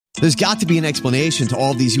There's got to be an explanation to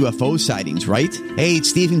all of these UFO sightings, right? Hey,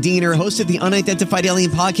 it's Stephen Diener, host of the Unidentified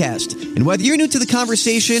Alien Podcast. And whether you're new to the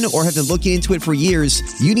conversation or have been looking into it for years,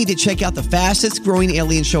 you need to check out the fastest growing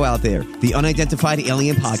alien show out there, the Unidentified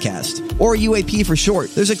Alien Podcast, or UAP for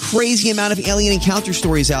short. There's a crazy amount of alien encounter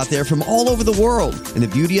stories out there from all over the world. And the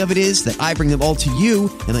beauty of it is that I bring them all to you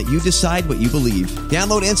and let you decide what you believe.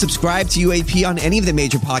 Download and subscribe to UAP on any of the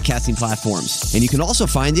major podcasting platforms. And you can also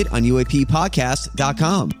find it on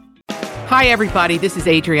UAPpodcast.com. Hi, everybody. This is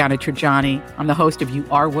Adriana Trajani. I'm the host of You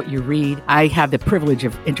Are What You Read. I have the privilege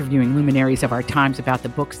of interviewing luminaries of our times about the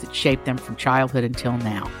books that shaped them from childhood until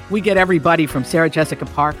now. We get everybody from Sarah Jessica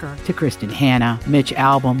Parker to Kristen Hanna, Mitch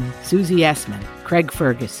Albom, Susie Essman, Craig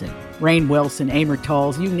Ferguson, Rainn Wilson, Amor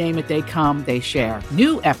Tolls, you name it, they come, they share.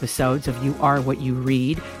 New episodes of You Are What You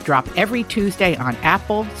Read drop every Tuesday on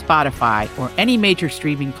Apple, Spotify, or any major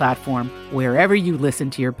streaming platform wherever you listen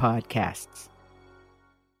to your podcasts.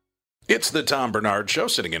 It's the Tom Bernard Show.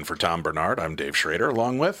 Sitting in for Tom Bernard, I'm Dave Schrader,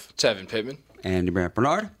 along with Tevin Pittman, Andy Brandt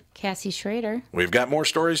Bernard, Cassie Schrader. We've got more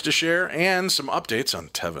stories to share and some updates on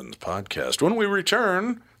Tevin's podcast when we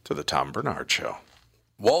return to the Tom Bernard Show.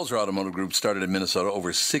 Walser Automotive Group started in Minnesota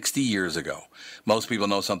over 60 years ago. Most people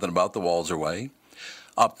know something about the Walser way.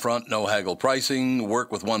 Upfront, no haggle pricing,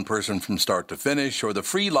 work with one person from start to finish, or the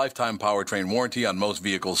free lifetime powertrain warranty on most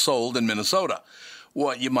vehicles sold in Minnesota.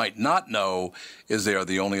 What you might not know is they are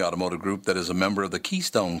the only automotive group that is a member of the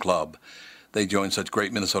Keystone Club. They join such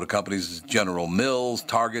great Minnesota companies as General Mills,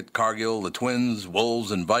 Target, Cargill, the Twins, Wolves,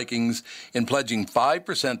 and Vikings in pledging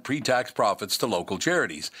 5% pre-tax profits to local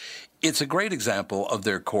charities. It's a great example of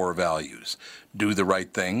their core values. Do the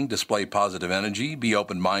right thing, display positive energy, be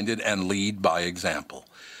open-minded, and lead by example.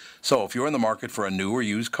 So if you're in the market for a new or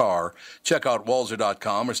used car, check out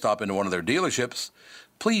Walser.com or stop into one of their dealerships.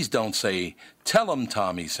 Please don't say, "Tell them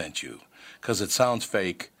Tommy sent you," because it sounds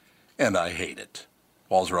fake, and I hate it.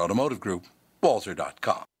 Walser Automotive Group,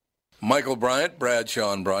 Walser.com. Michael Bryant,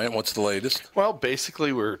 Bradshaw and Bryant, what's the latest? Well,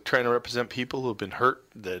 basically, we're trying to represent people who have been hurt,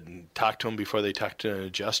 then talk to them before they talk to an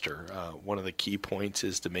adjuster. One of the key points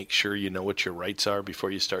is to make sure you know what your rights are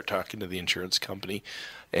before you start talking to the insurance company,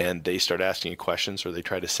 and they start asking you questions or they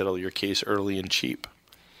try to settle your case early and cheap.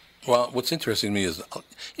 Well, what's interesting to me is,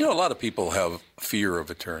 a lot of people have fear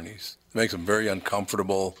of attorneys. It makes them very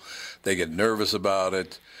uncomfortable. They get nervous about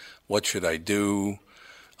it. What should I do?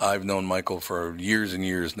 I've known Michael for years and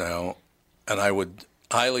years now, and I would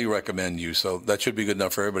highly recommend you. So that should be good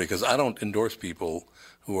enough for everybody, because I don't endorse people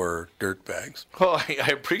who are dirtbags. Well,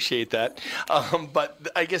 I appreciate that. But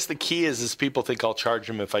I guess the key is people think I'll charge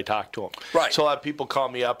them if I talk to them. Right. So a lot of people call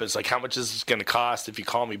me up. It's like, how much is this going to cost if you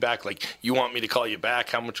call me back? Like, you want me to call you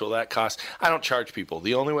back? How much will that cost? I don't charge people.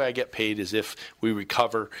 The only way I get paid is if we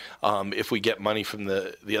recover, if we get money from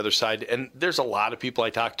the other side. And there's a lot of people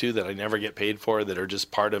I talk to that I never get paid for that are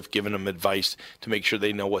just part of giving them advice to make sure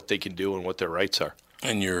they know what they can do and what their rights are.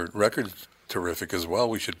 And your record's terrific as well,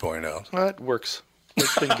 we should point out. Well, it works.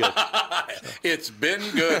 It's been good. It's been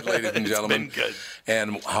good, ladies and gentlemen. It's been good.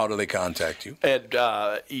 And how do they contact you? And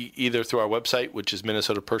either through our website, which is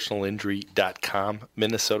minnesotapersonalinjury.com,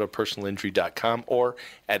 minnesotapersonalinjury.com, or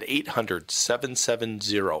at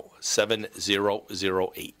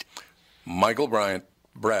 800-770-7008. Michael Bryant,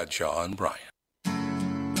 Bradshaw and Bryant.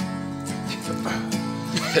 and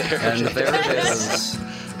there it is.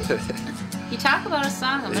 You talk about a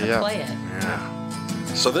song, I'm going to play it. Yeah.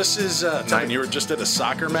 So this is, Tevin, you were just at a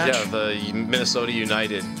soccer match? Yeah, the Minnesota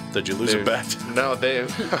United. Did you lose a bet? No, I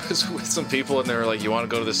was with some people, and they were like, you want to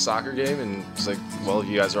go to this soccer game? And it's like, well, if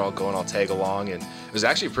you guys are all going, I'll tag along. And it was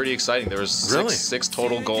actually pretty exciting. There was six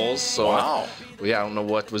total goals. So wow. I don't know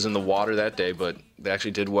what was in the water that day, but they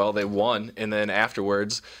actually did well. They won. And then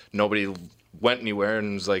afterwards, nobody went anywhere,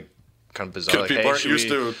 and it was like, kind of bizarre. People aren't used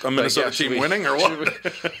to a Minnesota team winning, or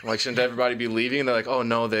what? Shouldn't everybody be leaving? And they're like, oh,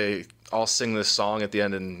 no, they all sing this song at the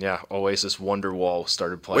end, and Oasis Wonderwall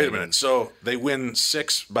started playing. Wait a minute. So they win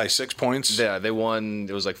 6 by 6 points? Yeah, they won.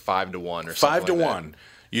 It was like 5-1 or something. 5-1.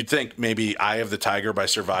 You'd think maybe Eye of the Tiger by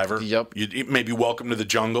Survivor. Yep. You'd maybe Welcome to the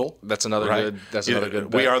Jungle. That's another good. That's another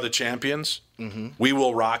good. We Are the Champions. Mm-hmm. We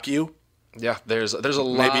Will Rock You. Yeah, there's a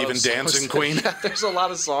lot. Maybe even Dancing Queen. Yeah, there's a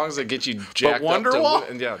lot of songs that get you jacked but Wonderwall?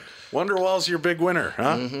 up. Yeah, Wonderwall's your big winner,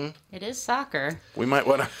 huh? Mm-hmm. It is soccer. We might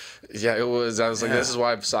want to. Yeah, it was. I was like, this is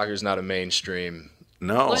why soccer's not a mainstream.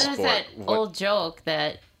 No. What is that old joke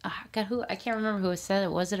that? God, I can't remember who said it.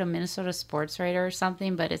 Was it a Minnesota sports writer or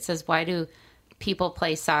something? But it says, "Why do people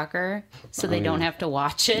play soccer so they don't have to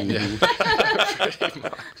watch it?" Yeah.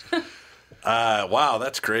 Wow,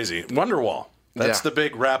 that's crazy. Wonderwall. That's the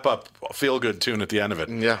big wrap-up feel-good tune at the end of it.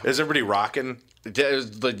 Yeah. Is everybody rocking?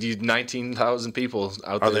 There's like 19,000 people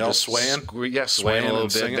out there. Are they all just swaying? Swaying a little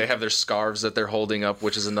bit. singing? They have their scarves that they're holding up,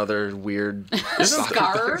 which is another weird.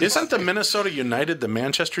 Scarves? Isn't the Minnesota United the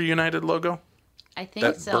Manchester United logo? I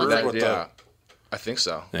think so. bird with the... I think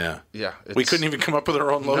so. Yeah. Yeah. We couldn't even come up with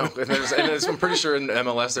our own logo. No, I'm pretty sure in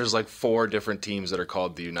MLS there's like 4 different teams that are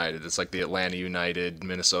called the United. It's like the Atlanta United,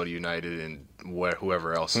 Minnesota United, and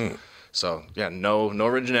whoever else. So yeah, no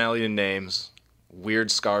originality in names.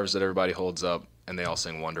 Weird scarves that everybody holds up, and they all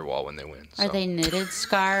sing Wonderwall when they win. So. Are they knitted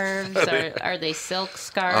scarves? Are they silk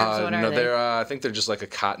scarves? What are no, they? they're. I think they're just like a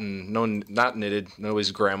cotton. No, not knitted.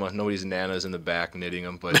 Nobody's grandma. Nobody's nana's in the back knitting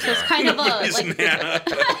them. But It's kind of a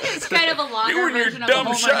it's kind of a longer You and your version dumb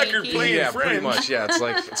of a shocker Homer playing yeah, Friends. pretty much. Yeah,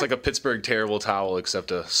 it's like a Pittsburgh terrible towel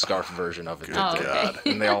except a scarf version of it. Oh,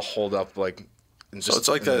 okay. And they all hold up like. So it's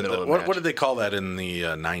like what did they call that in the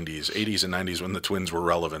 90s, 80s and 90s when the Twins were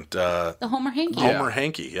relevant? The Homer Hanky. Homer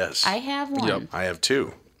Hanky, yes. I have one. Yep. I have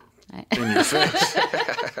 2. In your face.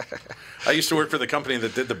 I used to work for the company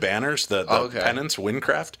that did the banners, the pennants,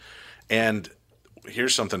 Windcraft. And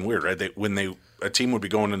here's something weird, right? When a team would be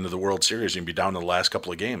going into the World Series and be down to the last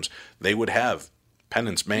couple of games, they would have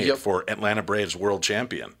pennants made for Atlanta Braves world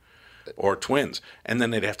champion or Twins, and then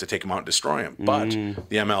they'd have to take them out and destroy them. But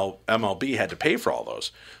the MLB had to pay for all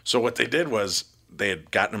those. So what they did was they had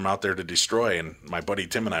gotten them out there to destroy, and my buddy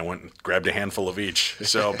Tim and I went and grabbed a handful of each.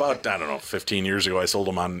 So about, 15 years ago, I sold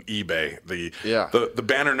them on eBay. The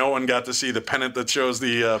banner no one got to see, the pennant that shows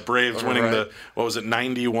the Braves winning the,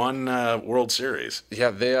 91 World Series. Yeah,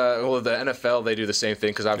 they the NFL, they do the same thing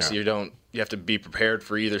because obviously you have to be prepared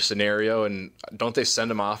for either scenario, and don't they send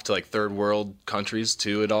them off to like third world countries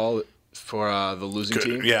too at all for the losing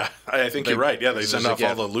team? Yeah, I think you're right. Yeah, they send off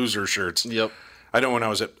all the loser shirts. Yep. I know when I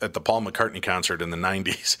was at the Paul McCartney concert in the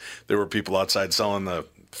 90s, there were people outside selling the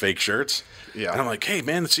fake shirts. Yeah. And I'm like, hey,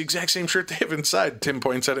 man, it's the exact same shirt they have inside. Tim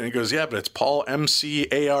points at it and he goes, yeah, but it's Paul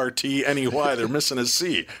MCARTNEY. They're missing a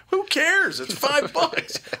C. Who cares? It's $5. I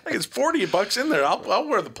think it's $40 in there. I'll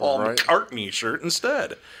wear the Paul McCartney shirt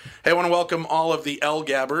instead. Hey, I want to welcome all of the L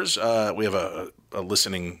Gabbers. We have a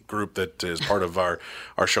listening group that is part of our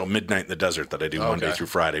show Midnight in the Desert that I do Monday through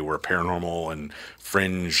Friday. We're a paranormal and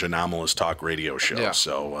fringe anomalous talk radio show. Yeah.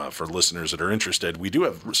 So for listeners that are interested, we do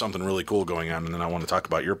have something really cool going on, and then I want to talk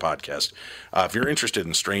about your podcast. If you're interested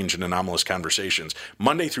in strange and anomalous conversations,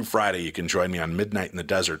 Monday through Friday you can join me on Midnight in the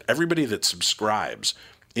Desert. Everybody that subscribes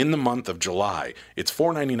in the month of July, it's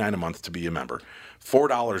 $4.99 a month to be a member.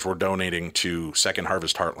 $4 we're donating to Second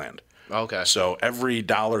Harvest Heartland. Okay. So every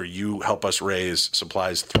dollar you help us raise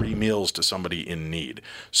supplies 3 meals to somebody in need.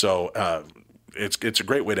 So it's a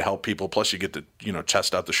great way to help people. Plus you get to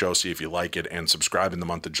test out the show, see if you like it, and subscribe in the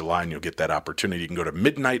month of July, and you'll get that opportunity. You can go to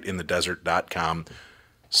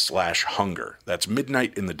midnightinthedesert.com/hunger. That's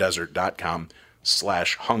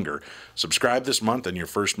midnightinthedesert.com/hunger. Subscribe this month, and your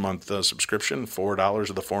first month subscription, $4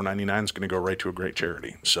 of the $4.99 is going to go right to a great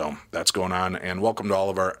charity. So that's going on. And welcome to all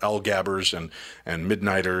of our L Gabbers and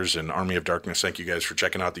Midnighters and Army of Darkness. Thank you guys for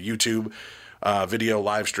checking out the YouTube video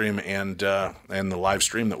live stream and the live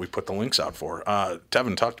stream that we put the links out for.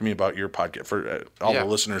 Tevin, talk to me about your podcast for all the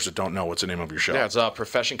listeners that don't know. What's the name of your show? Yeah, it's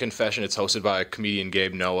Profession Confession. It's hosted by comedian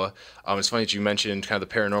Gabe Noah. It's funny that you mentioned kind of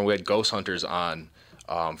the paranormal. We had ghost hunters on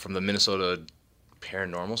from the Minnesota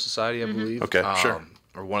Paranormal Society, I believe. Okay, sure.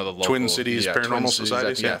 Or one of the local Twin Cities Paranormal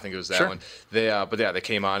Societies. Yeah, I think it was that one. They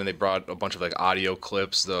came on and they brought a bunch of like audio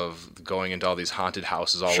clips of going into all these haunted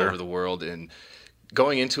houses all over the world and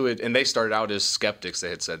going into it. And they started out as skeptics,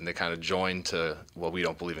 they had said, and they kind of joined to, well, we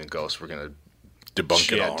don't believe in ghosts. We're going to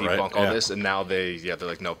debunk all this. And now they're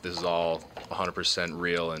like, nope, this is all 100%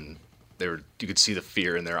 real. And you could see the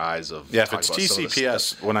fear in their eyes of if it's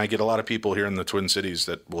TCPS, when I get a lot of people here in the Twin Cities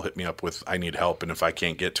that will hit me up with I need help, and if I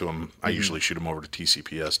can't get to them, I usually shoot them over to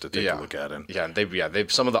TCPS to take a look at it. Yeah, and they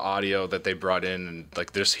some of the audio that they brought in, and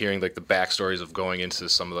like just hearing like the backstories of going into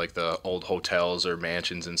some of like the old hotels or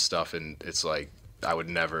mansions and stuff, and it's like I would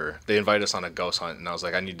never. They invited us on a ghost hunt, and I was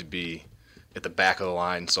like, I need to be at the back of the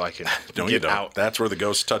line so I can get out. That's where the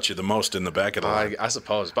ghosts touch you the most, in the back of the line. I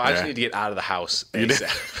suppose. But I just need to get out of the house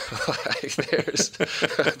ASAP.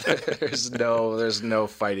 There's no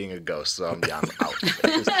fighting a ghost, so I'm out.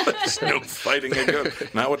 There's no fighting a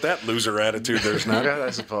ghost. Not with that loser attitude, there's not. I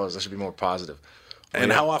suppose. I should be more positive.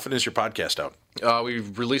 And how often is your podcast out? We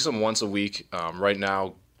release them once a week. Right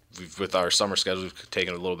now, with our summer schedule, we've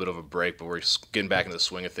taken a little bit of a break, but we're getting back into the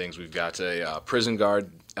swing of things. We've got a prison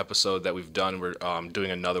guard episode that we've done. We're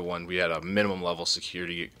doing another one. We had a minimum level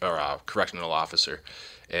security or correctional officer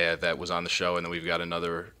that was on the show, and then we've got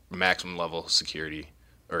another maximum level security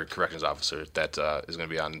or corrections officer that is going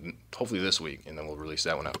to be on hopefully this week, and then we'll release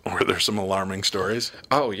that one out. Were there some alarming stories?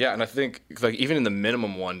 Oh yeah, and I think like even in the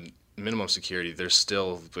minimum security, there's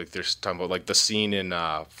still like there's talking about like the scene in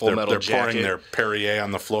Full Metal Jacket. They're pouring their Perrier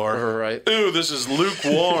on the floor. Right. Ooh, this is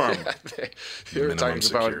lukewarm. They were talking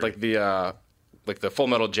about like the Full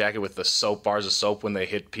Metal Jacket with the soap bars of soap when they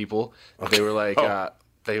hit people. Okay. They were like,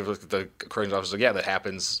 the corrections officer was like, yeah, that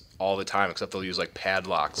happens all the time, except they'll use like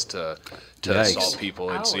padlocks to assault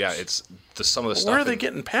people. And so yeah, it's some of the stuff. Where are they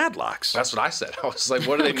getting padlocks? That's what I said. I was like,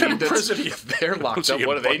 what do they need? If they're locked up,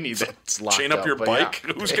 what do they need that's locked up? Chain up your bike?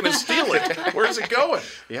 Yeah. Who's going to steal it? Where's it going?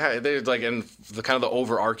 Yeah, they're like, and the kind of the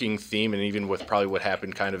overarching theme, and even with probably what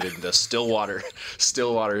happened kind of in the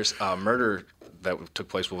Stillwater's murder that took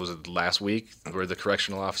place, what was it, last week, where the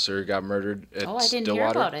correctional officer got murdered at Stillwater? I didn't hear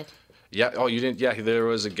about it. Yeah. Oh, you didn't? Yeah. There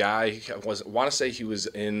was a guy. I want to say he was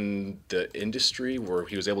in the industry where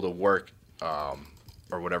he was able to work,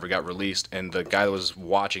 or whatever. Got released, and the guy that was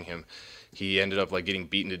watching him, he ended up like getting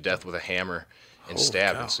beaten to death with a hammer and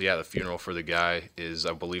stabbed. And so yeah, the funeral for the guy is,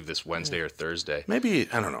 I believe, this Wednesday or Thursday. Maybe,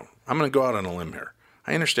 I don't know. I'm going to go out on a limb here.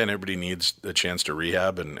 I understand everybody needs a chance to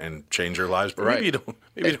rehab and change their lives, but maybe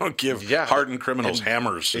you don't give hardened criminals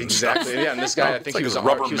hammers. Exactly. Yeah, and this guy, I think he was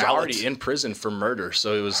already in prison for murder,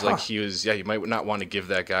 so it was like you might not want to give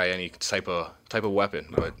that guy any type of weapon,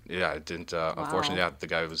 but yeah, it didn't. Unfortunately, yeah, the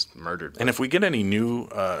guy was murdered. And if we get any new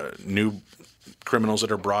criminals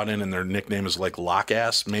that are brought in and their nickname is like Lock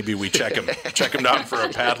Ass, maybe we check them down for a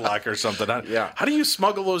padlock or something. Yeah. How do you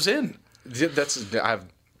smuggle those in?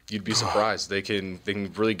 You'd be surprised. They can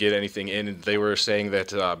really get anything in. And they were saying that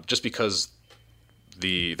just because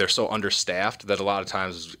they're so understaffed that a lot of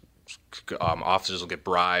times officers will get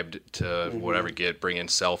bribed to bring in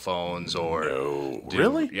cell phones or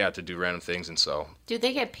to do random things. And so do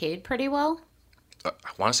they get paid pretty well? I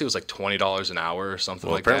want to say it was like $20 an hour or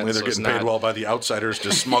something like apparently that. Apparently they're getting paid well by the outsiders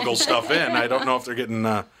to smuggle stuff in. I don't know if they're getting.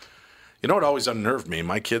 You know what always unnerved me?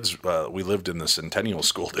 My kids, we lived in the Centennial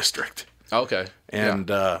School District. Okay. And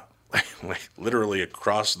literally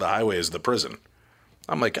across the highway is the prison.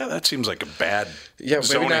 I'm like, that seems like a bad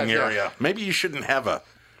zoning area. Yeah. Maybe you shouldn't have a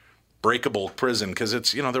breakable prison because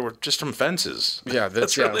it's, there were just some fences. Yeah,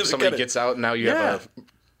 that's really somebody gets out and now you have a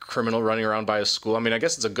criminal running around by a school. I mean, I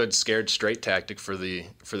guess it's a good scared straight tactic for the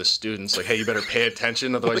students. Like, hey, you better pay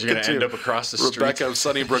attention, otherwise you're going to end up across the street. Rebecca of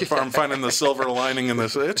Sunnybrook Farm finding the silver lining in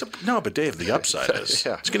this. But Dave, the upside is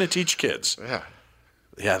it's going to teach kids. Yeah.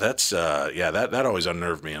 Yeah, that's that always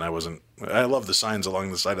unnerved me, and I love the signs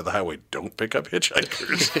along the side of the highway. Don't pick up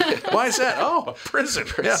hitchhikers. Why is that? Oh, a prison.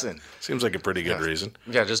 Yeah. Seems like a pretty good reason.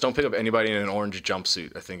 Yeah, just don't pick up anybody in an orange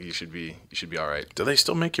jumpsuit. I think you should be all right. Do they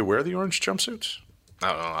still make you wear the orange jumpsuits?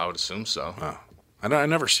 I don't know. I would assume so. Oh. I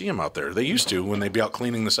never see them out there. They used to when they'd be out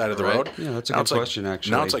cleaning the side of the road. Yeah, that's a good question,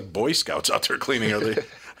 actually. Now it's like Boy Scouts out there cleaning. Are they?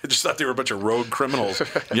 I just thought they were a bunch of rogue criminals.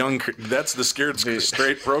 That's the Scared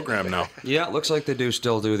Straight program now. Yeah, it looks like they do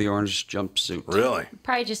still do the orange jumpsuit. Really?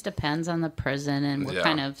 Probably just depends on the prison and what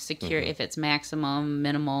kind of security, if it's maximum,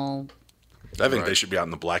 minimal. I think they should be out in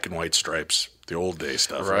the black and white stripes, the old day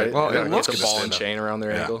stuff. Right. Well, it looks a ball and chain around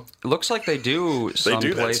their ankle. It looks like they do some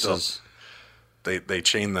places. They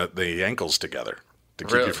chain the ankles together to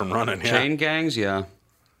keep you from running. Chain gangs, yeah.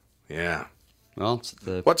 Yeah. Well,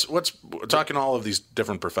 what's talking to all of these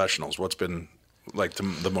different professionals? What's been like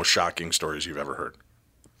the most shocking stories you've ever heard?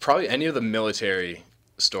 Probably any of the military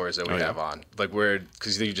stories that we have on, like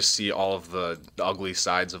because you just see all of the ugly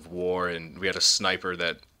sides of war, and we had a sniper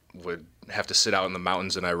that would have to sit out in the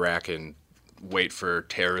mountains in Iraq and wait for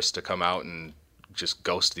terrorists to come out and just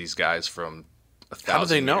ghost these guys from 1,000 How do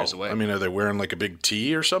they know? meters away. I mean, are they wearing like a big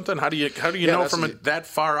T or something? How do you know from that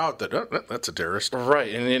far out that that's a terrorist?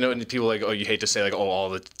 Right, and and people like, you hate to say like, all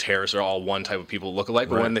the terrorists are all one type of people look alike,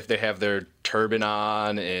 but when if they have their turban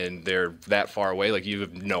on and they're that far away, like you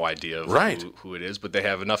have no idea of who it is, but they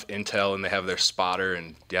have enough intel and they have their spotter,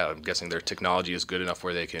 and I'm guessing their technology is good enough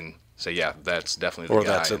where they can say, that's definitely the guy.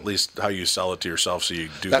 Or that's at least how you sell it to yourself, so you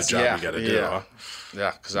do the job you got to do. Huh?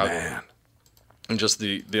 Yeah, because and just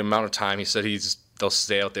the amount of time he said they'll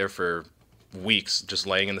stay out there for weeks, just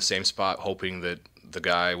laying in the same spot, hoping that the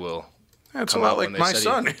guy will. That's a lot like my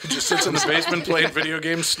son. He just sits in the basement playing video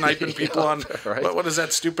games, sniping people on. What is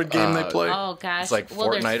that stupid game they play? Oh gosh, it's like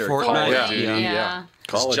Fortnite or Call of Duty. Yeah.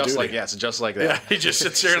 Call of Duty. It's just like that. Yeah, he just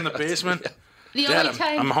sits there in the basement. Dad,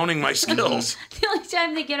 I'm honing my skills. The only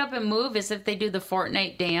time they get up and move is if they do the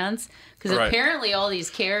Fortnite dance, because apparently all these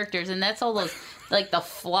characters, and that's all those like the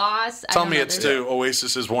floss. Tell me it's to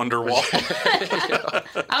Oasis's Wonderwall.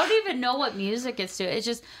 I don't even know what music it's to. It's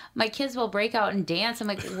just my kids will break out and dance. I'm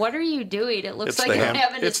like, what are you doing? It looks like I'm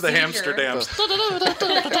having a seizure. It's the hamster dance.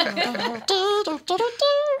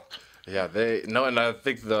 Yeah, and I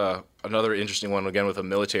think another interesting one again with a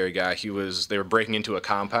military guy. They were breaking into a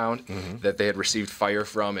compound that they had received fire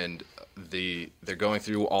from, and they're going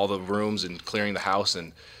through all the rooms and clearing the house,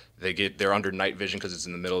 and they're under night vision because it's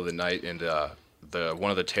in the middle of the night, and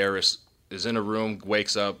one of the terrorists is in a room,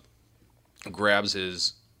 wakes up, grabs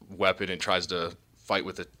his weapon, and tries to fight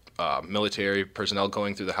with the military personnel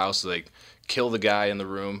going through the house. So they kill the guy in the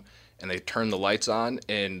room, and they turn the lights on,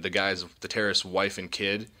 and the terrorist's wife and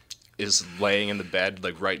kid is laying in the bed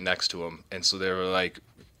like right next to him, and so they were like,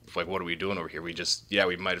 what are we doing over here? We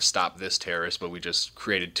might have stopped this terrorist, but we just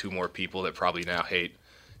created 2 more people that probably now hate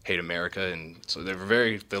America, and so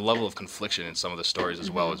the level of confliction in some of the stories as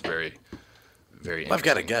well is very, very interesting. Well, I've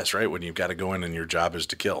got to guess, right? When you've got to go in and your job is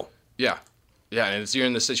to kill. Yeah, and you're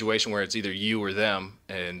in the situation where it's either you or them,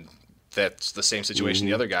 and that's the same situation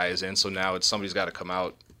the other guy is in. So now somebody's got to come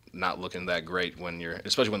out not looking that great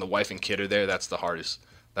especially when the wife and kid are there. That's the hardest.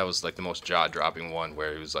 That was like the most jaw-dropping one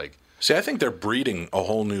where he was like. See, I think they're breeding a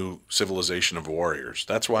whole new civilization of warriors.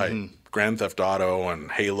 That's why Grand Theft Auto and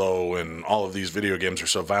Halo and all of these video games are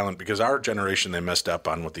so violent, because our generation, they messed up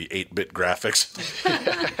on with the 8-bit graphics.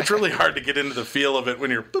 It's really hard to get into the feel of it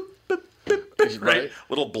when you're boop, boop, boop, boop, right?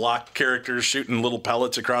 Little block characters shooting little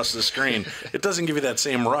pellets across the screen. It doesn't give you that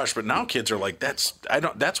same rush, but now kids are like, that's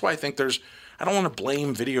why I think I don't want to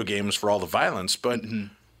blame video games for all the violence, but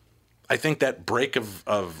I think that break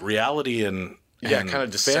of reality and kind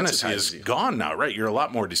of fantasy is gone now, right? You're a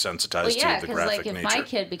lot more desensitized to the graphic nature. If my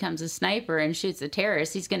kid becomes a sniper and shoots a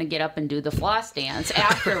terrorist, he's going to get up and do the floss dance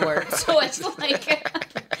afterwards. So it's like,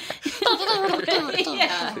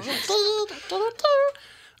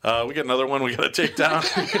 we got another one we got to take down.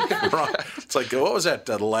 It's like, what was that?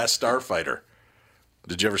 The Last Starfighter.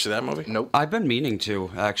 Did you ever see that movie? Nope. I've been meaning to,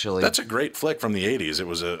 actually. That's a great flick from the 80s. It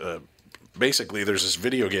was basically there's this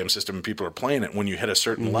video game system and people are playing it. When you hit a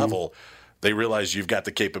certain level, they realize you've got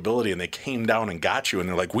the capability, and they came down and got you, and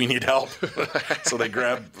they're like, we need help. So they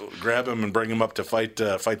grab him and bring him up to fight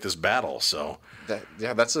this battle. So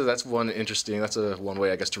that's one interesting. That's one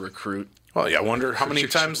way, I guess, to recruit. Well, yeah, I wonder how many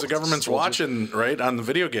times the government's watching, right, on the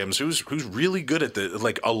video games. Who's really good at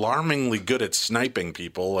alarmingly good at sniping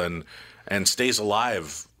people and stays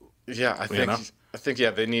alive. Yeah, I think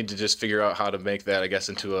they need to just figure out how to make that, I guess,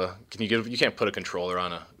 into you can't put a controller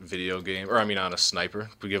on a video game, or on a sniper.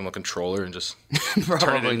 We give them a controller and just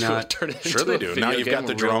turn it into Sure they do. Now you've got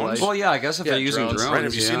the drones. Well, yeah, I guess if they're using drones. Right,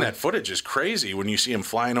 have you seen that footage? It's crazy when you see them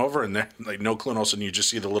flying over and they're like no clue, and all of a sudden you just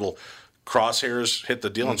see the little crosshairs hit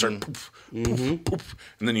the deal and start poof, poof, poof,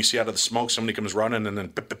 and then you see out of the smoke somebody comes running and then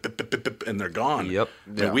bip, bip, bip, bip, bip, and they're gone. Yep.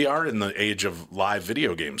 Yeah. We are in the age of live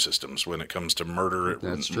video game systems when it comes to murder.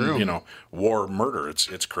 That's true. War murder.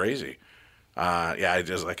 It's crazy.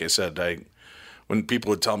 Just like I said, when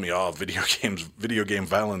people would tell me, oh, video game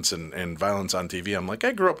violence and violence on TV, I'm like,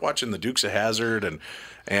 I grew up watching the Dukes of Hazzard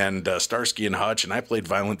and Starsky and Hutch, and I played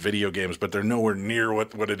violent video games, but they're nowhere near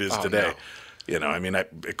what it is today. No.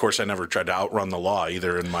 Of course, I never tried to outrun the law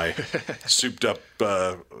either in my souped up,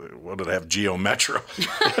 what did I have, Geo Metro.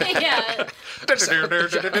 Yeah.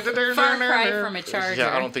 Far cry from a Charger.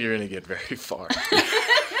 Yeah, I don't think you're going to get very far.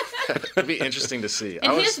 It'd be interesting to see.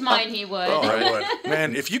 In his mind, he would. Oh, I would.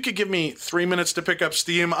 Man, if you could give me 3 minutes to pick up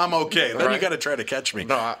steam, I'm okay. Then you got to try to catch me.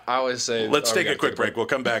 No, I always say... Let's take a quick break. We'll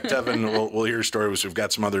come back. Tevin, we'll hear stories. We've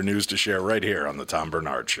got some other news to share right here on the Tom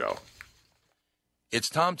Bernard Show. It's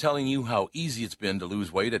Tom telling you how easy it's been to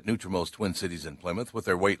lose weight at Nutrimost Twin Cities in Plymouth with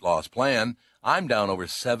their weight loss plan. I'm down over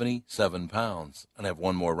 77 pounds and have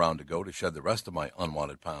one more round to go to shed the rest of my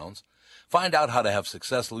unwanted pounds. Find out how to have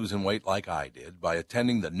success losing weight like I did by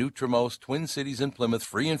attending the Nutrimost Twin Cities in Plymouth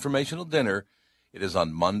free informational dinner. It is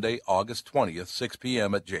on Monday, August 20th, 6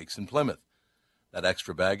 p.m. at Jake's in Plymouth. That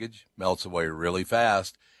extra baggage melts away really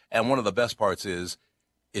fast, and one of the best parts is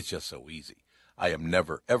it's just so easy. I am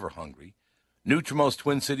never, ever hungry. Nutrimost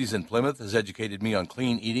Twin Cities in Plymouth has educated me on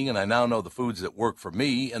clean eating, and I now know the foods that work for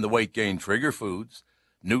me and the weight gain trigger foods.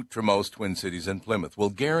 Nutrimost Twin Cities in Plymouth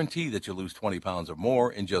will guarantee that you'll lose 20 pounds or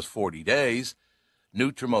more in just 40 days.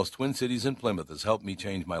 Nutrimost Twin Cities in Plymouth has helped me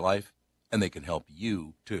change my life, and they can help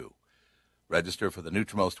you, too. Register for the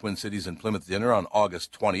Nutrimost Twin Cities in Plymouth dinner on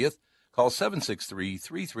August 20th. Call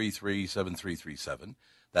 763-333-7337.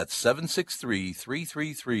 That's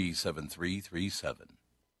 763-333-7337.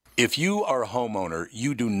 If you are a homeowner,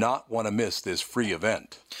 you do not want to miss this free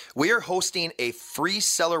event. We are hosting a free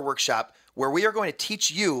seller workshop where we are going to teach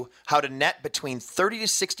you how to net between $30,000 to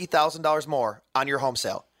 $60,000 more on your home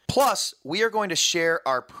sale. Plus, we are going to share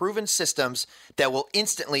our proven systems that will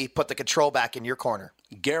instantly put the control back in your corner.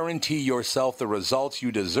 Guarantee yourself the results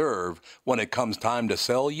you deserve when it comes time to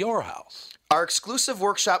sell your house. Our exclusive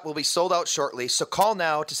workshop will be sold out shortly, so call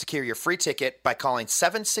now to secure your free ticket by calling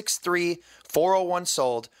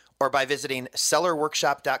 763-401-SOLD or by visiting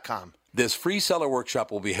sellerworkshop.com. This free seller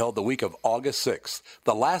workshop will be held the week of August 6th.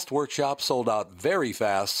 The last workshop sold out very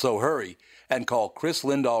fast, so hurry and call Chris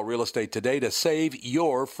Lindahl Real Estate today to save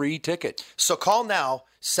your free ticket. So call now,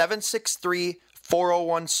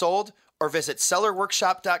 763-401-SOLD, or visit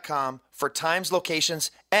sellerworkshop.com for times,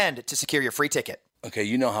 locations, and to secure your free ticket. Okay,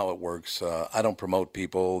 you know how it works. I don't promote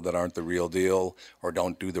people that aren't the real deal or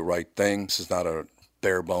don't do the right thing. This is not a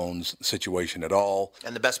bare bones situation at all.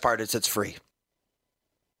 And the best part is it's free.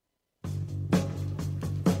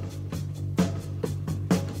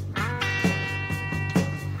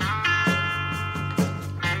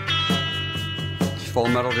 Full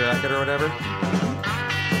Metal Jacket or whatever?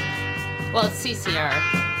 Well, it's CCR.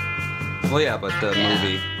 Well, yeah, but the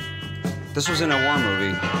movie. This was in a war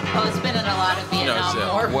movie. Oh, it's been in a lot of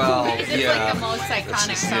Vietnam War movies. It's like the most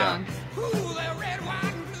iconic song.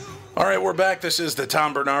 All right, we're back. This is the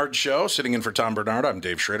Tom Bernard Show. Sitting in for Tom Bernard, I'm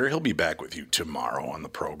Dave Schrader. He'll be back with you tomorrow on the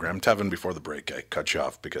program. Tevin, before the break, I cut you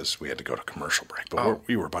off because we had to go to commercial break. But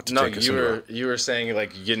we were about to take us into you were saying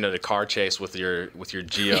like getting into a car chase with your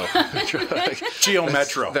Geo. Geo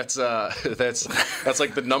Metro. That's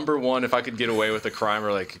like the number one. If I could get away with a crime,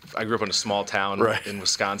 or like I grew up in a small town in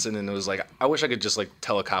Wisconsin, and it was like I wish I could just like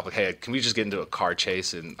tell a cop like, hey, can we just get into a car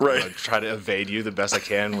chase and like, try to evade you the best I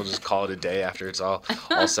can? We'll just call it a day after it's all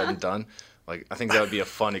said and done. Like I think that would be a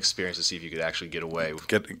fun experience to see if you could actually get away.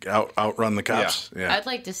 Outrun the cops. Yeah. I'd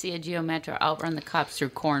like to see a Geo Metro outrun the cops through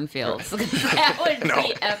cornfields. That would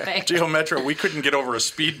be epic. Geo Metro, we couldn't get over a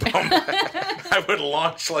speed bump. I would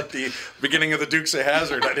launch like the beginning of the Dukes of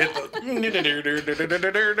Hazzard. I'd hit the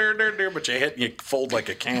but you hit and you fold like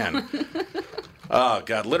a can. Oh,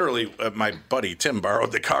 God. Literally, my buddy Tim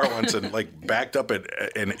borrowed the car once and, like, backed up at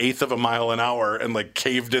an eighth of a mile an hour and, like,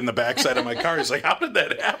 caved in the backside of my car. He's like, how did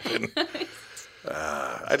that happen?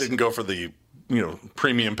 I didn't go for the,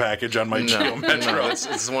 premium package on my Geo Metro. No,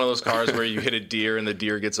 it's one of those cars where you hit a deer and the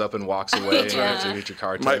deer gets up and walks away and you have to hit your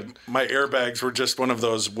car towed. My airbags were just one of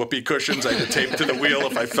those whoopee cushions I could tape to the wheel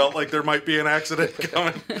if I felt like there might be an accident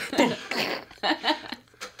coming. Boom.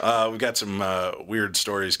 We've got some weird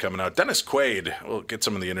stories coming out. Dennis Quaid, we'll get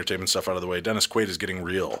some of the entertainment stuff out of the way. Dennis Quaid is getting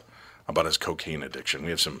real about his cocaine addiction. We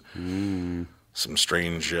have some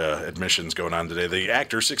strange admissions going on today. The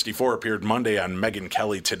actor, 64, appeared Monday on Megyn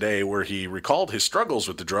Kelly Today, where he recalled his struggles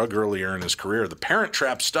with the drug earlier in his career. The Parent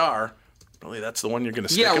Trap star, really, that's the one you're going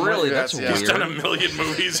to stick him really, with? that's weird. He's done a million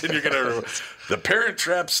movies, and you're going to... The Parent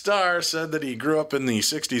Trap star said that he grew up in the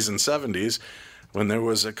 60s and 70s, when there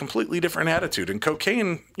was a completely different attitude. And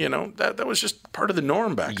cocaine, that was just part of the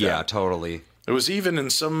norm back then. Yeah, totally. It was even in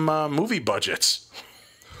some movie budgets.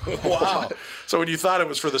 Wow. So when you thought it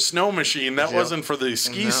was for the snow machine, that wasn't for the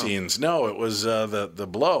ski scenes. No, it was the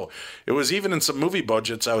blow. It was even in some movie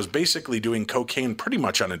budgets. I was basically doing cocaine pretty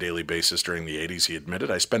much on a daily basis during the 80s, he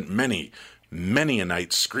admitted. I spent many a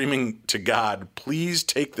night screaming to God, please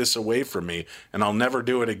take this away from me, and I'll never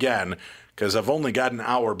do it again, because I've only got an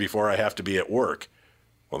hour before I have to be at work.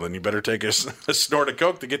 Well, then you better take a snort of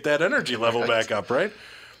coke to get that energy level back up, right?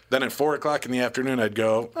 Then at 4 o'clock in the afternoon, I'd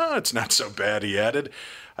go, it's not so bad, he added.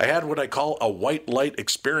 I had what I call a white light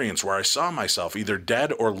experience where I saw myself either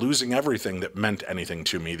dead or losing everything that meant anything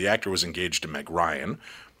to me. The actor was engaged to Meg Ryan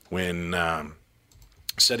when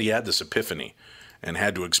said he had this epiphany and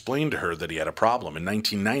had to explain to her that he had a problem. In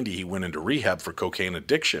 1990, he went into rehab for cocaine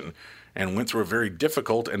addiction and went through a very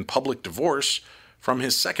difficult and public divorce from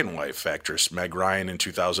his second wife, actress Meg Ryan, in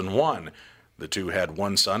 2001. The two had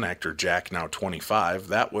one son, actor Jack, now 25.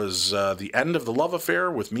 That was the end of the love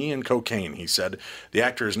affair with me and cocaine, he said. The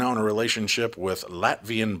actor is now in a relationship with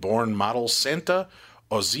Latvian-born model Santa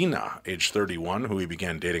Ozina, age 31, who he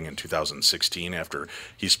began dating in 2016 after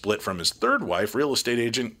he split from his third wife, real estate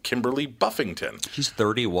agent Kimberly Buffington. He's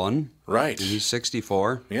 31? Right. And he's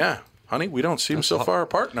 64? Yeah. Honey, we don't seem so far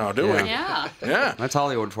apart now, do we? Yeah. Yeah. That's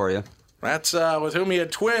Hollywood for you. That's with whom he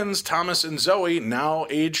had twins, Thomas and Zoe, now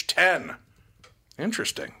age 10.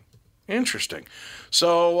 Interesting.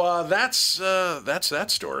 So that's that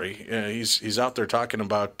story. He's out there talking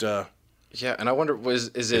about and I wonder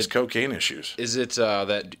his cocaine issues. Is it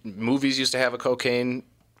that movies used to have a cocaine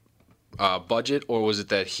budget, or was it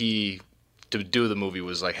that he to do the movie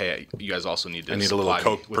was like, hey, you guys also need to. I need a little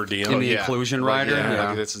coke per diem. In the inclusion rider. Yeah.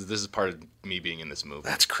 Like, this is part of me being in this movie.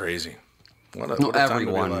 That's crazy.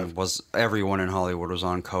 Everyone in Hollywood was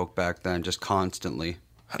on coke back then, just constantly.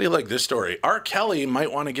 How do you like this story? R. Kelly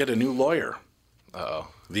might want to get a new lawyer. Uh-oh.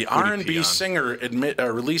 The R&B singer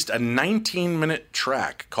released a 19-minute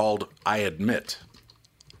track called I Admit.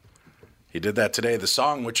 He did that today. The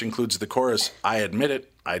song, which includes the chorus, I admit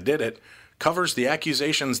it, I did it, covers the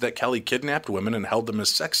accusations that Kelly kidnapped women and held them as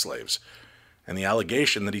sex slaves, and the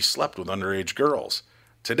allegation that he slept with underage girls.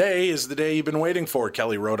 Today is the day you've been waiting for,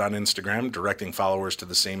 Kelly wrote on Instagram, directing followers to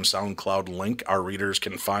the same SoundCloud link our readers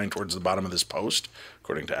can find towards the bottom of this post,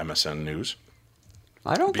 according to MSN News.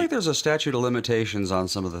 I don't think there's a statute of limitations on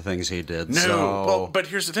some of the things he did. No, well, but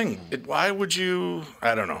here's the thing. Why would you...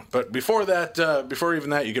 I don't know. But before even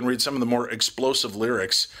that, you can read some of the more explosive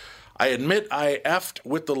lyrics. I admit I effed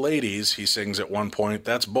with the ladies, he sings at one point.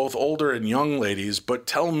 That's both older and young ladies, but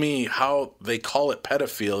tell me how they call it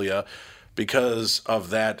pedophilia because of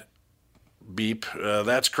that beep.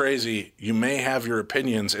 That's crazy. You may have your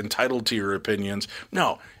opinions, entitled to your opinions.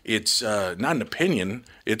 No, it's not an opinion.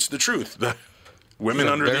 It's the truth. Women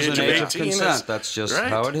under the age of 18 consent. That's just right?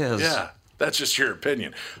 How it is. Yeah, that's just your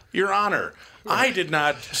opinion. Your Honor, I did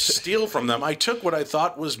not steal from them. I took what I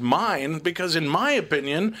thought was mine because, in my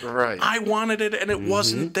opinion, I wanted it and it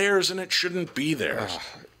wasn't theirs and it shouldn't be theirs.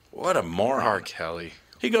 What a moron. R. Kelly.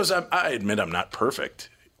 He goes, I admit I'm not perfect.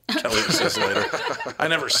 Kelly says later. I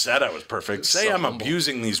never said I was perfect. Say I'm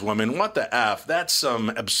abusing these women. What the F? That's some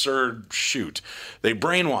absurd shoot. They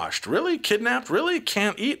brainwashed. Really? Kidnapped? Really?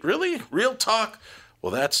 Can't eat? Really? Real talk?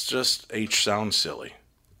 Well, that's just H sounds silly.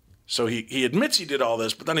 So he admits he did all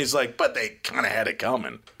this, but then he's like, but they kind of had it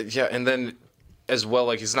coming. Yeah, and then as well,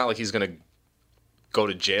 like, it's not like he's going to go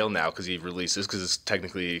to jail now because he releases, because it's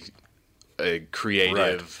technically a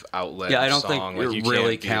creative outlet. Yeah, I don't song. think it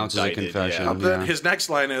really counts as a confession. Yeah. His next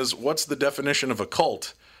line is, what's the definition of a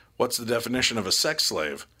cult? What's the definition of a sex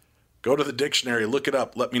slave? Go to the dictionary, look it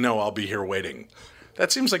up, let me know, I'll be here waiting.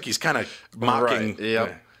 That seems like he's kind of mocking.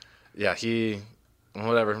 Right. Yeah,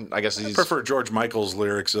 whatever. I guess I prefer George Michael's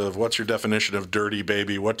lyrics of, what's your definition of dirty,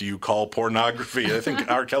 baby? What do you call pornography? I think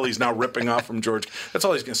R. Kelly's now ripping off from George. That's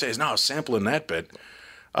all he's going to say is, no, sampling that bit.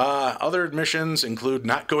 Other admissions include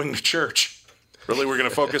not going to church. Really, we're going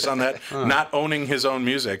to focus on that. Not owning his own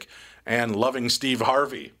music and loving Steve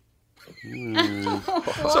Harvey.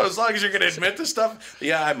 So as long as you're going to admit this stuff,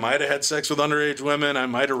 yeah, I might have had sex with underage women. I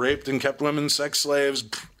might have raped and kept women sex slaves.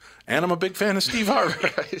 And I'm a big fan of Steve Harvey.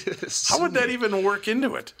 How would that even work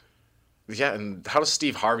into it? Yeah, and how does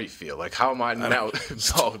Steve Harvey feel? Like, how am I now?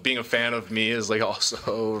 Being a fan of me is like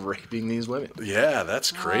also raping these women. Yeah,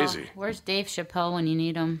 that's crazy. Where's Dave Chappelle when you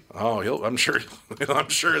need him? Oh, I'm sure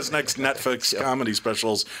his next Netflix comedy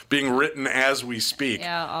special's being written as we speak.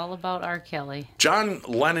 Yeah, all about R. Kelly. John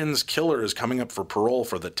Lennon's killer is coming up for parole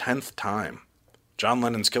for the 10th time. John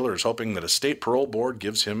Lennon's killer is hoping that a state parole board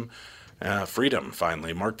gives him freedom,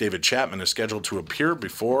 finally. Mark David Chapman is scheduled to appear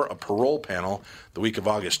before a parole panel the week of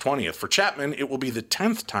August 20th. For Chapman, it will be the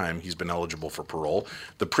 10th time he's been eligible for parole.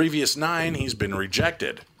 The previous 9, he's been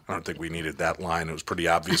rejected. I don't think we needed that line. It was pretty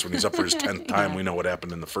obvious when he's up for his 10th time. We know what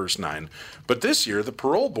happened in the first 9. But this year, the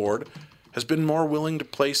parole board has been more willing to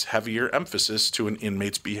place heavier emphasis to an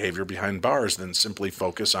inmate's behavior behind bars than simply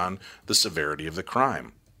focus on the severity of the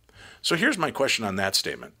crime. So here's my question on that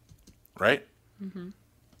statement, right? Mm-hmm.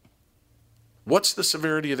 What's the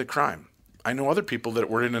severity of the crime? I know other people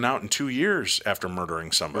that were in and out in 2 years after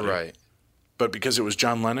murdering somebody. Right. But because it was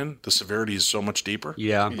John Lennon, the severity is so much deeper?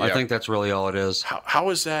 Yeah, I think that's really all it is.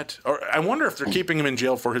 How is that? Or I wonder if they're keeping him in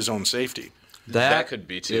jail for his own safety. That could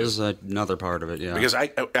be, too. Is another part of it, yeah. Because I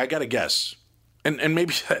got to guess. And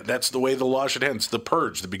maybe that's the way the law should end. It's the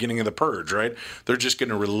purge, the beginning of the purge, right? They're just going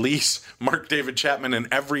to release Mark David Chapman and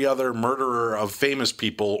every other murderer of famous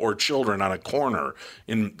people or children on a corner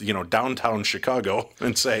in downtown Chicago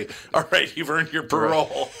and say, all right, you've earned your parole.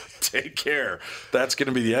 Right. Take care. That's going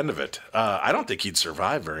to be the end of it. I don't think he'd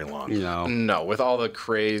survive very long. No, with all the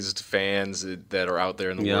crazed fans that are out there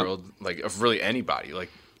in the world, like of really anybody. Like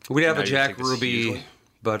we'd have a Jack Ruby,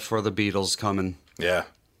 but for the Beatles coming. Yeah.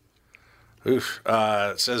 Oof.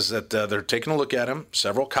 It says that they're taking a look at him.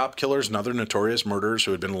 Several cop killers and other notorious murderers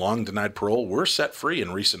who had been long denied parole were set free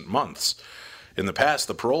in recent months. In the past,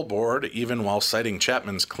 the parole board, even while citing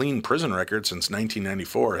Chapman's clean prison record since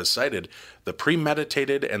 1994, has cited the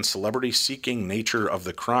premeditated and celebrity-seeking nature of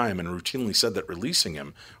the crime and routinely said that releasing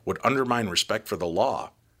him would undermine respect for the law.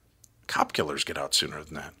 Cop killers get out sooner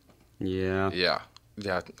than that. Yeah. Yeah.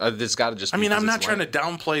 It's got to just be I'm not trying to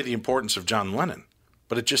downplay the importance of John Lennon.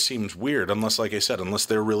 But it just seems weird, unless, like I said, unless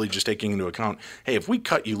they're really just taking into account, hey, if we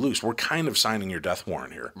cut you loose, we're kind of signing your death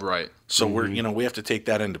warrant here. Right. So we have to take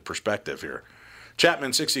that into perspective here.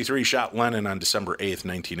 Chapman, 63, shot Lennon on December 8th,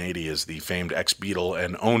 1980, as the famed ex-Beatle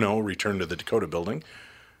and Ono returned to the Dakota Building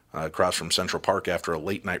across from Central Park after a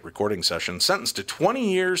late-night recording session. Sentenced to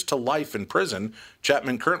 20 years to life in prison,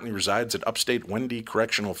 Chapman currently resides at upstate Wendy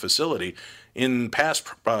Correctional Facility. In past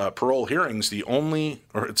parole hearings, the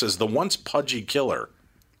once pudgy killer.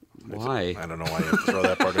 Why? I don't know why you have to throw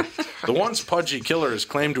that part in. The once pudgy killer is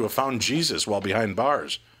claimed to have found Jesus while behind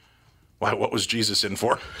bars. Why? What was Jesus in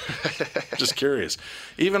for? Just curious.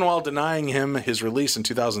 Even while denying him his release in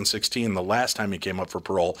 2016, the last time he came up for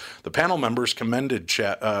parole, the panel members commended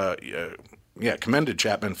Chapman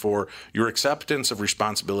for your acceptance of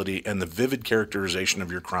responsibility and the vivid characterization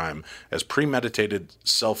of your crime as premeditated,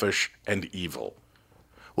 selfish, and evil.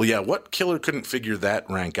 Well, yeah, what killer couldn't figure that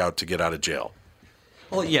rank out to get out of jail?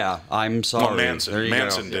 Well, yeah, I'm sorry. Well,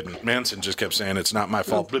 Manson didn't. Manson just kept saying, it's not my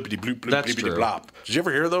fault. Blippity bloop, blippity blop. Did you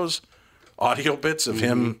ever hear those audio bits of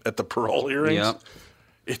him at the parole hearings? Yep.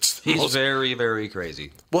 He's very, very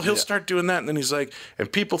crazy. Well, he'll start doing that, and then he's like,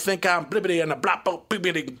 and people think I'm blippity and a blop,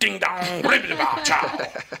 blippity ding dong, blippity bop, chow.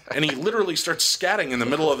 And he literally starts scatting in the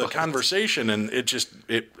middle of the conversation, and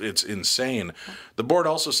it's insane. The board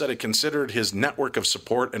also said it considered his network of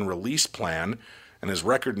support and release plan and his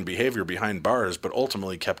record and behavior behind bars, but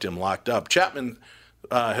ultimately kept him locked up. Chapman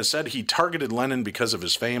has said he targeted Lennon because of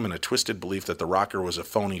his fame and a twisted belief that the rocker was a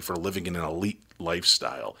phony for living in an elite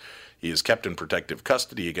lifestyle. He is kept in protective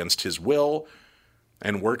custody against his will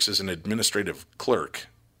and works as an administrative clerk.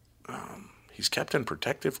 He's kept in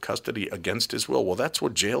protective custody against his will. Well, that's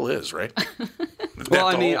what jail is, right? Well,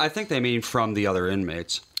 I think they mean from the other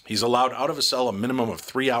inmates. He's allowed out of a cell a minimum of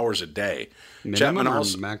 3 hours a day. Minimum or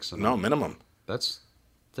maximum? No, minimum. That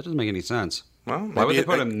doesn't make any sense. Well, why would they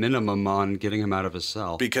put a minimum on getting him out of his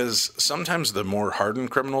cell? Because sometimes the more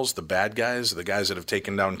hardened criminals, the bad guys, the guys that have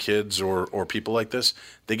taken down kids or people like this,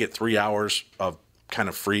 they get 3 hours of kind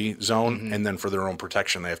of free zone, and then for their own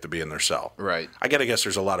protection, they have to be in their cell. Right. I got to guess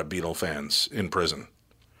there's a lot of Beatle fans in prison.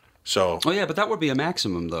 So. Oh, yeah, but that would be a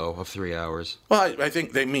maximum, though, of 3 hours. Well, I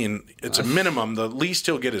think they mean it's a minimum. The least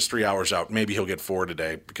he'll get is 3 hours out. Maybe he'll get 4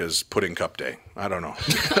 today because pudding cup day. I don't know.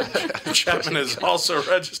 Chapman is also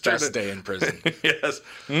registered. Best day in prison. Yes.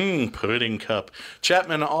 Pudding cup.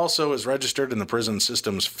 Chapman also is registered in the prison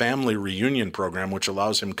system's family reunion program, which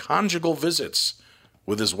allows him conjugal visits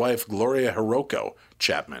with his wife, Gloria Hiroko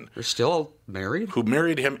Chapman. They're still married? Who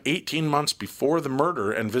married him 18 months before the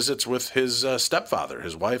murder and visits with his stepfather.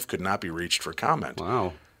 His wife could not be reached for comment.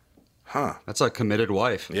 Wow. Huh. That's a committed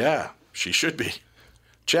wife. Yeah, she should be.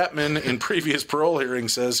 Chapman, in previous parole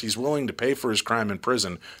hearings, says he's willing to pay for his crime in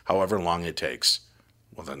prison, however long it takes.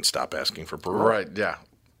 Well, then stop asking for parole. Right, yeah.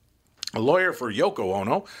 A lawyer for Yoko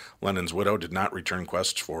Ono, Lennon's widow, did not return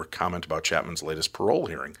requests for comment about Chapman's latest parole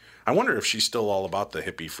hearing. I wonder if she's still all about the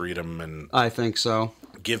hippie freedom and... I think so.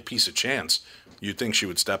 Give peace a chance. You'd think she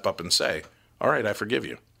would step up and say, all right, I forgive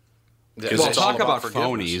you. Yeah, well, talk about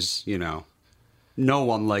phonies, you know. No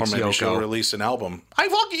one likes Yoko. Or maybe she'll release an album. I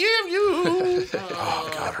forgive you.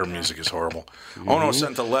 Oh, God, her music is horrible. Ono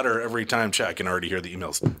sent a letter every time. I can already hear the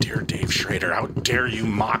emails. Dear Dave Schrader, how dare you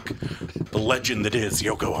mock the legend that is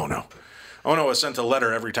Yoko Ono. Ono has sent a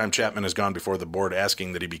letter every time Chapman has gone before the board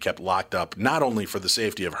asking that he be kept locked up, not only for the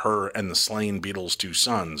safety of her and the slain Beatles' 2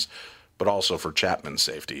 sons, but also for Chapman's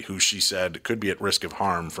safety, who she said could be at risk of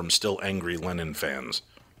harm from still angry Lennon fans.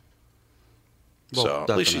 Well, so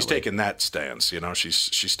definitely. At least she's taking that stance, you know. She's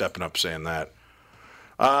stepping up saying that.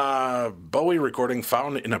 Bowie recording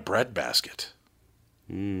found in a bread basket.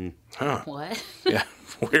 Huh. What? Yeah,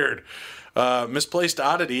 weird. Misplaced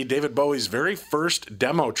Oddity, David Bowie's very first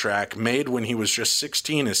demo track made when he was just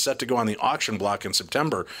 16, is set to go on the auction block in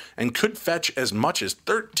September and could fetch as much as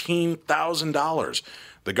 $13,000.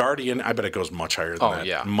 The Guardian, I bet it goes much higher than that.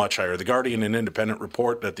 Yeah. Much higher. The Guardian and Independent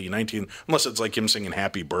report that unless it's like him singing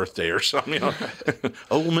Happy Birthday or something, you know.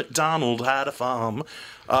 Old MacDonald had a farm.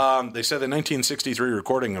 They said the 1963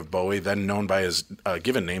 recording of Bowie, then known by his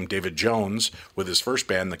given name, David Jones, with his first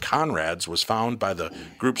band, the Conrads, was found by the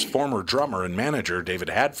group's former drummer and manager, David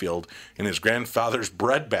Hadfield, in his grandfather's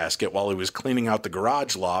bread basket while he was cleaning out the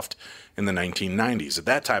garage loft in the 1990s. At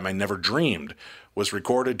that time, I Never Dreamed was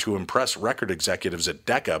recorded to impress record executives at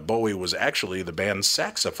Decca. Bowie was actually the band's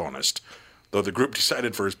saxophonist, though the group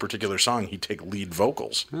decided for his particular song he'd take lead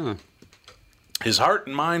vocals. His heart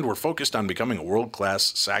and mind were focused on becoming a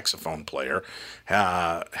world-class saxophone player.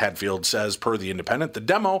 Hadfield says, per The Independent, the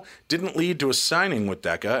demo didn't lead to a signing with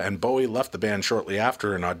Decca, and Bowie left the band shortly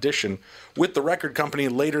after an audition with the record company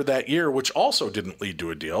later that year, which also didn't lead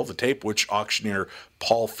to a deal. The tape, which auctioneer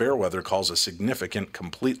Paul Fairweather calls a significant,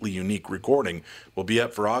 completely unique recording, will be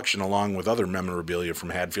up for auction along with other memorabilia from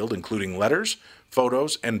Hadfield, including letters,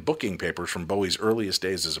 photos, and booking papers from Bowie's earliest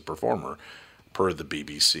days as a performer, per the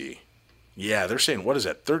BBC. Yeah, they're saying, what is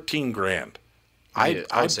that, 13 grand? I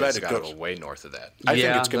bet it goes go way north of that. I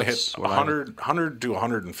think it's going to hit 100 to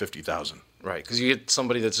 150,000. Right, because you get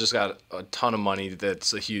somebody that's just got a ton of money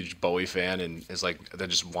that's a huge Bowie fan and is like, that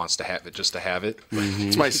just wants to have it just to have it. Mm-hmm.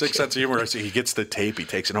 It's my sixth sense of humor. I see he gets the tape, he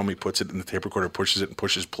takes it home, he puts it in the tape recorder, pushes it and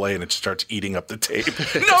pushes play, and it starts eating up the tape.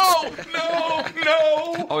 No!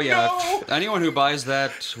 Oh, yeah. No! Anyone who buys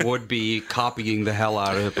that would be copying the hell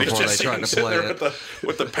out of it before they try to play it.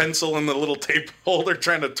 With the pencil and the little tape holder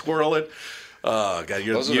trying to twirl it. Oh, God,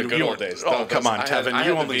 those are the good old days. Oh, come on, Tevin.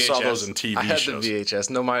 You only saw those in TV shows. I had the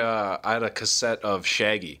VHS. No, I had a cassette of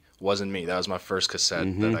Shaggy. Wasn't me. That was my first cassette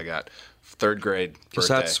that I got. Third grade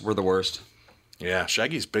birthday. Cassettes were the worst. Yeah,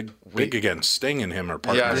 Shaggy's big again. Sting and him are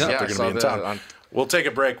partners. Yeah, they're going to be in town. We'll take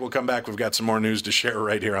a break. We'll come back. We've got some more news to share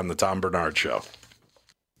right here on the Tom Bernard Show.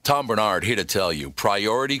 Tom Bernard here to tell you,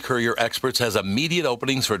 Priority Courier Experts has immediate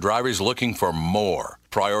openings for drivers looking for more.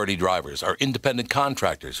 Priority drivers are independent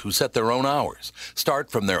contractors who set their own hours, start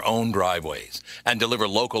from their own driveways, and deliver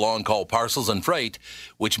local on-call parcels and freight,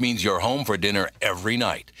 which means you're home for dinner every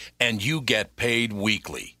night, and you get paid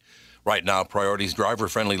weekly. Right now, Priority's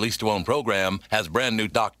driver-friendly lease-to-own program has brand-new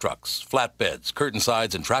dock trucks, flatbeds, curtain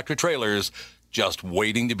sides, and tractor-trailers just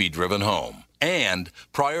waiting to be driven home. And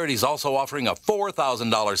Priority's also offering a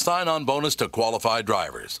 $4,000 sign-on bonus to qualified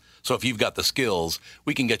drivers. So if you've got the skills,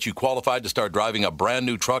 we can get you qualified to start driving a brand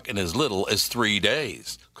new truck in as little as 3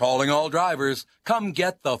 days. Calling all drivers, come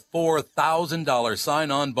get the $4,000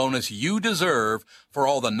 sign-on bonus you deserve for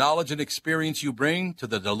all the knowledge and experience you bring to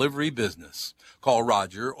the delivery business. Call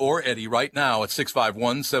Roger or Eddie right now at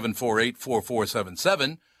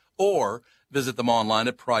 651-748-4477 or visit them online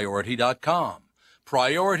at Priority.com.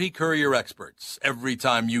 Priority Courier Experts. Every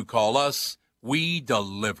time you call us, we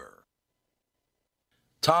deliver.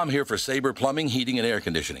 Tom here for Sabre Plumbing, Heating, and Air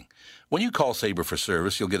Conditioning. When you call Sabre for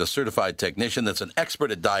service, you'll get a certified technician that's an expert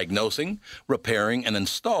at diagnosing, repairing, and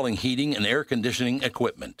installing heating and air conditioning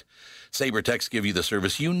equipment. Sabre Techs give you the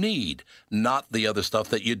service you need, not the other stuff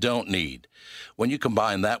that you don't need. When you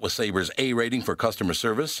combine that with Sabre's A rating for customer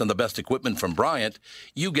service and the best equipment from Bryant,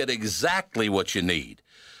 you get exactly what you need.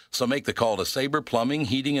 So make the call to Sabre Plumbing,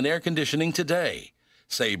 Heating, and Air Conditioning today.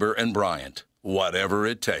 Sabre and Bryant, whatever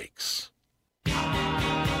it takes.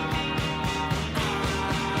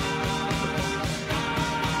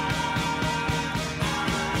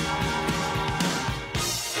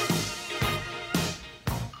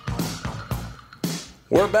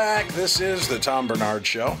 We're back. This is the Tom Bernard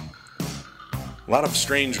Show. A lot of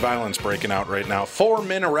strange violence breaking out right now. 4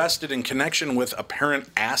 men arrested in connection with apparent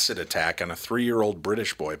acid attack on a 3-year-old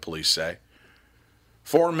British boy, police say.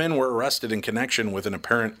 4 men were arrested in connection with an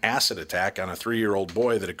apparent acid attack on a 3-year-old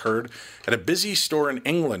boy that occurred at a busy store in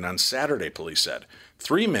England on Saturday, police said.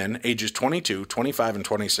 3 men, ages 22, 25, and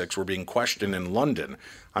 26, were being questioned in London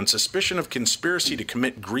on suspicion of conspiracy to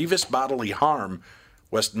commit grievous bodily harm.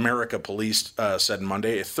 West America police said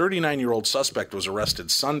Monday a 39-year-old suspect was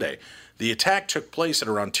arrested Sunday. The attack took place at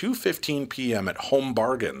around 2:15 p.m. at Home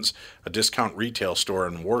Bargains, a discount retail store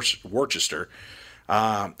in Worcester.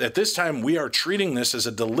 At this time, we are treating this as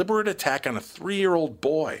a deliberate attack on a 3-year-old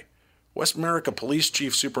boy. West America Police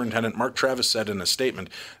Chief Superintendent Mark Travis said in a statement,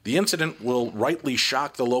 "The incident will rightly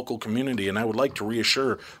shock the local community, and I would like to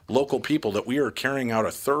reassure local people that we are carrying out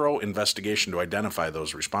a thorough investigation to identify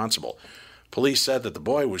those responsible." Police said that the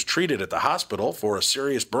boy was treated at the hospital for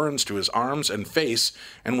serious burns to his arms and face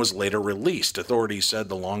and was later released. Authorities said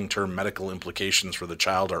the long-term medical implications for the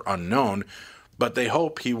child are unknown, but they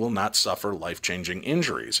hope he will not suffer life-changing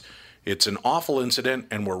injuries. It's an awful incident,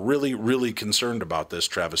 and we're really, really concerned about this,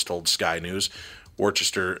 Travis told Sky News.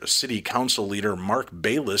 Worcester City Council leader Mark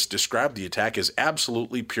Bayliss described the attack as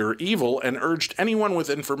absolutely pure evil and urged anyone with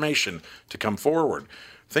information to come forward.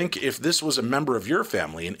 Think if this was a member of your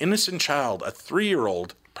family, an innocent child, a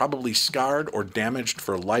 3-year-old, probably scarred or damaged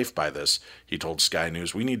for life by this, he told Sky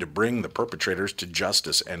News. We need to bring the perpetrators to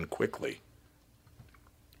justice and quickly.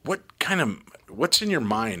 What's in your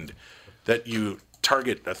mind that you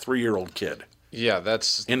target a 3-year-old kid? Yeah,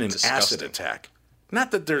 that's in an disgusting. Acid attack.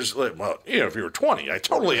 Not that there's, if you were 20, I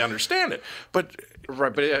totally understand it. But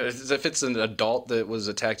right, but if it's an adult that was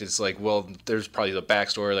attacked, it's like, well, there's probably the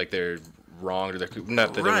backstory, like they're wronged, or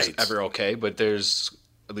not that it was ever okay, but there's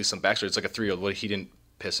at least some backstory. It's like a 3-year-old. What, he didn't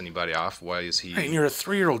piss anybody off? Why is he? And you're a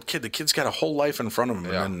 3-year-old kid. The kid's got a whole life in front of him,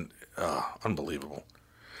 and then unbelievable.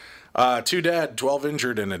 2 dead, 12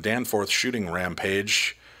 injured in a Danforth shooting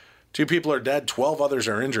rampage. 2 people are dead, 12 others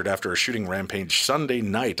are injured after a shooting rampage Sunday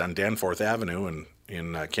night on Danforth Avenue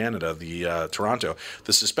in Canada, Toronto.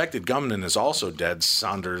 The suspected gunman is also dead,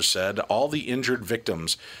 Saunders said. All the injured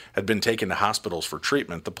victims had been taken to hospitals for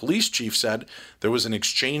treatment. The police chief said there was an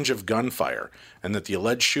exchange of gunfire and that the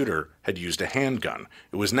alleged shooter had used a handgun.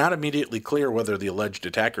 It was not immediately clear whether the alleged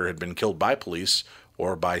attacker had been killed by police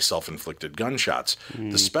or by self-inflicted gunshots.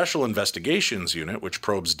 The Special Investigations Unit, which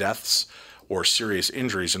probes deaths or serious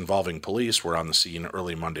injuries involving police, were on the scene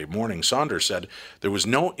early Monday morning. Saunders said there was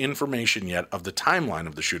no information yet of the timeline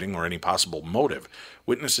of the shooting or any possible motive.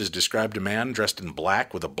 Witnesses described a man dressed in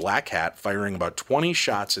black with a black hat firing about 20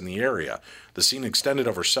 shots in the area. The scene extended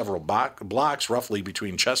over several blocks, roughly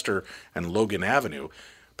between Chester and Logan Avenue.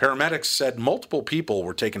 Paramedics said multiple people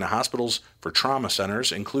were taken to hospitals for trauma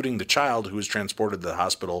centers, including the child who was transported to the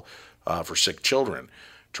hospital for sick children.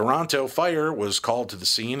 Toronto Fire was called to the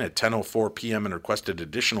scene at 10:04 p.m. and requested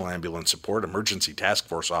additional ambulance support. Emergency task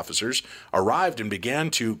force officers arrived and began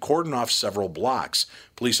to cordon off several blocks.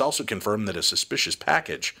 Police also confirmed that a suspicious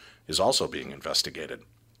package is also being investigated.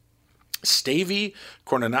 Stavey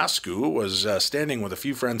Kornanascu was standing with a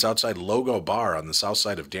few friends outside Logo Bar on the south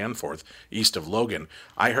side of Danforth, east of Logan.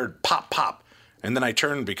 I heard pop, pop, and then I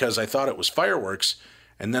turned because I thought it was fireworks.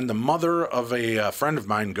 And then the mother of a friend of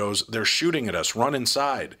mine goes, "They're shooting at us, run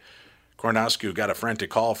inside." Kornascu got a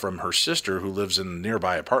frantic call from her sister, who lives in a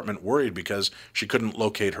nearby apartment, worried because she couldn't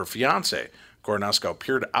locate her fiancé. Kornascu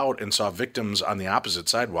peered out and saw victims on the opposite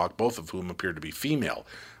sidewalk, both of whom appeared to be female.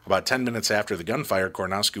 About 10 minutes after the gunfire,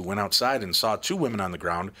 Kornascu went outside and saw 2 women on the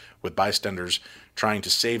ground, with bystanders trying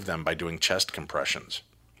to save them by doing chest compressions.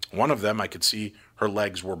 One of them, I could see her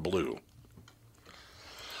legs were blue.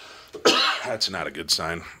 That's not a good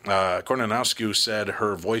sign. Kornanascu said,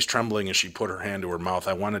 her voice trembling as she put her hand to her mouth.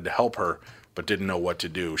 I wanted to help her, but didn't know what to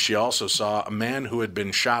do. She also saw a man who had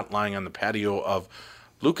been shot lying on the patio of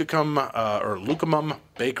Lucamum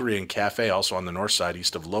Bakery and Cafe, also on the north side,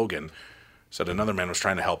 east of Logan. Said another man was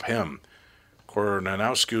trying to help him.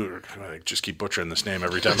 Kornanascu, I just keep butchering this name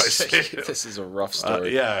every time I say it. This is a rough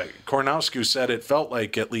story. Kornanascu said it felt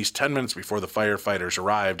like at least 10 minutes before the firefighters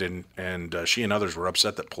arrived, and she and others were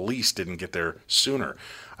upset that police didn't get there sooner.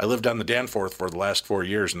 I lived on the Danforth for the last 4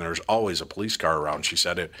 years, and there's always a police car around, she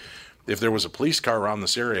said. If there was a police car around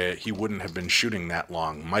this area, he wouldn't have been shooting that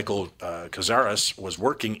long. Michael Cazares was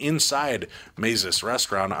working inside Mazes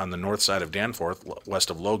Restaurant on the north side of Danforth, west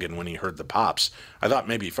of Logan, when he heard the pops. I thought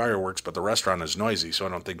maybe fireworks, but the restaurant is noisy, so I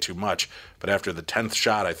don't think too much. But after the 10th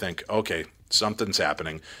shot, I think, okay, something's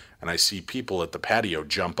happening. And I see people at the patio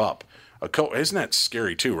jump up. Isn't that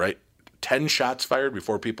scary too, right? 10 shots fired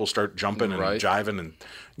before people start jumping and jiving. And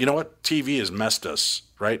you know what? TV has messed us,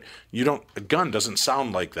 right? A gun doesn't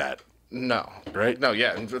sound like that. No. Right? No,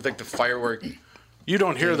 yeah. Like the firework. You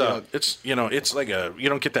don't hear it's like you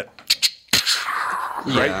don't get that,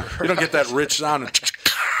 right? You don't get that rich sound.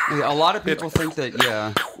 A lot of people think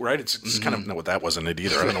that, right? It's kind of, no, that wasn't it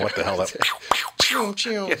either. I don't know what the hell that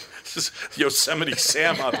this is Yosemite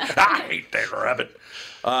Sam up. I hate that rabbit.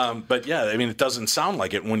 But yeah, I mean, it doesn't sound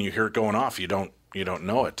like it when you hear it going off. You don't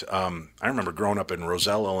know it. I remember growing up in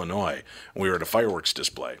Roselle, Illinois, and we were at a fireworks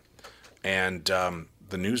display, and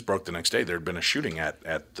the news broke the next day. There had been a shooting at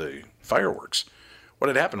the fireworks. What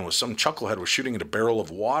had happened was some chucklehead was shooting at a barrel of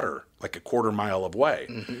water like a quarter mile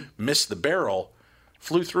away, missed the barrel,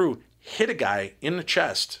 flew through, hit a guy in the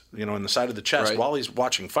chest, in the side of the chest while he's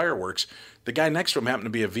watching fireworks. The guy next to him happened to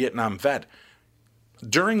be a Vietnam vet.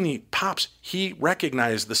 During the pops, he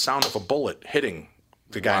recognized the sound of a bullet hitting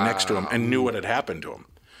the guy next to him and knew what had happened to him.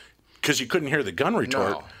 Because you couldn't hear the gun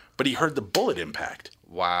retort, but he heard the bullet impact.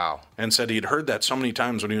 Wow. And said he'd heard that so many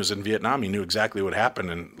times when he was in Vietnam, he knew exactly what happened.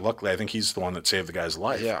 And luckily, I think he's the one that saved the guy's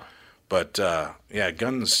life. Yeah. But,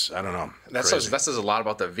 guns, I don't know. That says a lot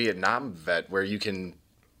about the Vietnam vet, where you can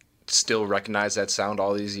still recognize that sound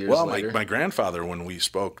all these years later. Well, my grandfather, when we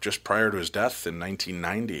spoke just prior to his death in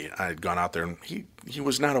 1990, I had gone out there, and he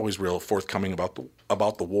was not always real forthcoming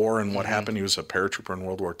about the war and what happened. He was a paratrooper in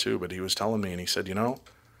World War II, but he was telling me, and he said,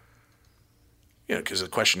 because the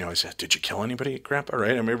question he always said, did you kill anybody, Grandpa?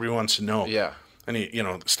 Right? I mean, everybody wants to know. Yeah. And he,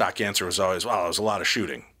 the stock answer was always, well, it was a lot of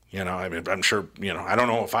shooting. I mean, I'm sure, I don't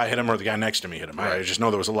know if I hit him or the guy next to me hit him. Right. I just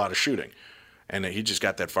know there was a lot of shooting. And he just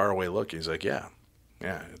got that faraway look. He's like, yeah,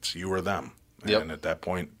 it's you or them. Yep. And at that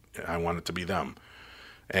point, I want it to be them.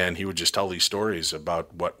 And he would just tell these stories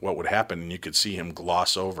about what would happen, and you could see him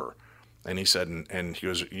gloss over And he said, and he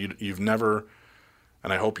goes, you've never,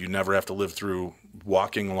 and I hope you never have to live through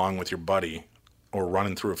walking along with your buddy or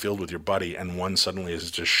running through a field with your buddy, and one suddenly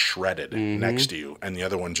is just shredded next to you, and the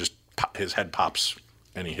other one just, his head pops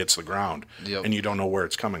and he hits the ground, and you don't know where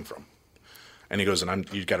it's coming from. And he goes,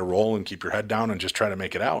 and you got to roll and keep your head down and just try to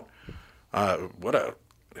make it out. I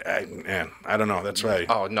don't know. That's right.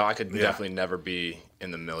 Oh no, I could definitely never be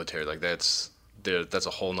in the military. Like that's a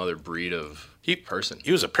whole nother breed of person.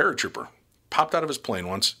 He was a paratrooper. Popped out of his plane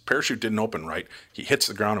once. Parachute didn't open right. He hits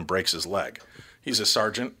the ground and breaks his leg. He's a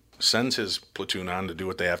sergeant. Sends his platoon on to do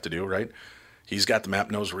what they have to do. Right. He's got the map,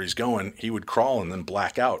 knows where he's going. He would crawl and then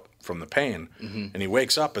black out from the pain. And he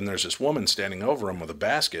wakes up and there's this woman standing over him with a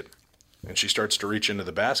basket. And she starts to reach into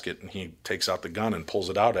the basket, and he takes out the gun and pulls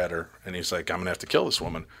it out at her. And he's like, I'm going to have to kill this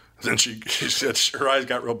woman. And then she said her eyes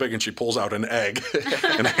got real big, and she pulls out an egg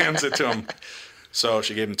and hands it to him. So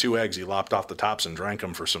she gave him 2 eggs. He lopped off the tops and drank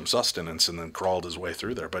them for some sustenance and then crawled his way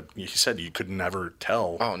through there. But he said you could never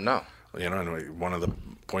tell. Oh, no. You know, and one of the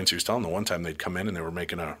points he was telling, the one time they'd come in and they were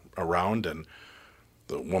making a round, and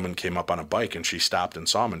the woman came up on a bike, and she stopped and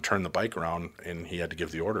saw him and turned the bike around, and he had to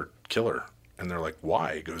give the order, kill her. And they're like,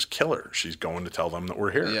 why? He goes, kill her. She's going to tell them that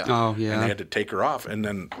we're here. Yeah. Oh, yeah. And they had to take her off. And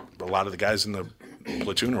then a lot of the guys in the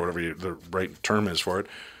platoon, or whatever the right term is for it,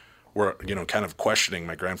 were, kind of questioning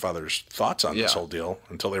my grandfather's thoughts on this whole deal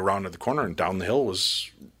until they rounded the corner, and down the hill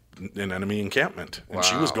was an enemy encampment. And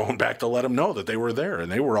she was going back to let them know that they were there.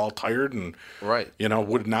 And they were all tired and,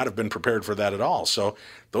 would not have been prepared for that at all. So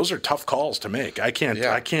those are tough calls to make. I can't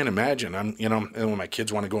imagine. And when my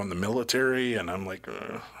kids want to go in the military, and I'm like,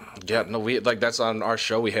 that's on our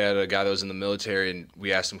show. We had a guy that was in the military, and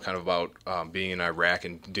we asked him kind of about being in Iraq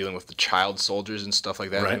and dealing with the child soldiers and stuff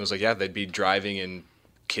like that. Right. And he was like, they'd be driving and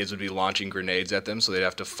kids would be launching grenades at them, so they'd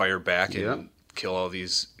have to fire back and kill all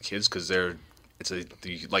these kids because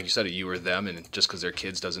like you said, you or them, and just because they're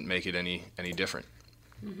kids doesn't make it any different.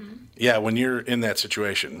 Mm-hmm. Yeah, when you're in that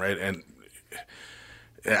situation, right? And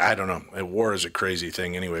I don't know, war is a crazy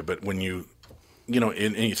thing anyway. But when you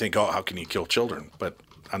think, oh, how can you kill children? But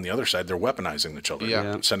on the other side, they're weaponizing the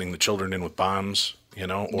children, sending the children in with bombs,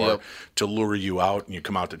 or to lure you out, and you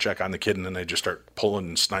come out to check on the kid, and then they just start pulling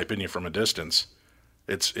and sniping you from a distance.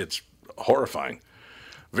 It's horrifying,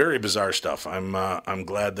 very bizarre stuff. I'm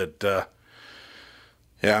glad that.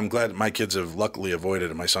 I'm glad my kids have luckily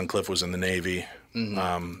avoided it. My son Cliff was in the Navy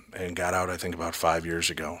and got out, I think, about 5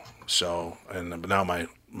 years ago. So, and now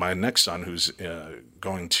my next son, who's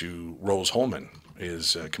going to Rose-Hulman,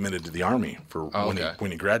 is committed to the Army for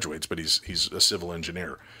when he graduates, but he's a civil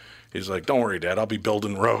engineer. He's like, don't worry, Dad, I'll be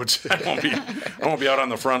building roads. I won't be out on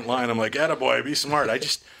the front line. I'm like, attaboy, be smart.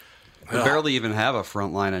 We barely even have a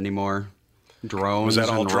front line anymore. Drones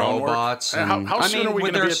and robots. How soon are we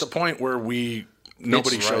going to be at the point where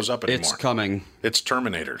nobody shows up anymore? It's coming. It's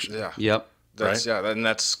Terminators. Yeah. Yep. That's, right? And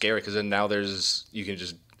that's scary because then now you can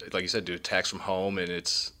just, like you said, do attacks from home, and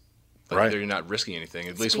it's like you're not risking anything.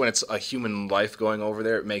 At least when it's a human life going over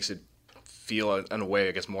there, it makes it feel, in a way,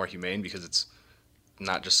 I guess, more humane because it's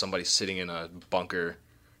not just somebody sitting in a bunker.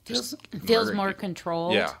 Feels more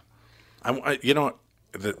controlled. Yeah.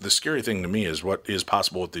 The scary thing to me is what is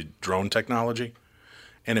possible with the drone technology.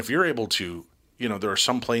 And if you're able to, there are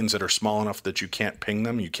some planes that are small enough that you can't ping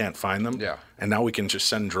them, you can't find them. Yeah. And now we can just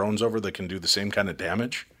send drones over that can do the same kind of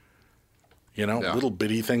damage. Little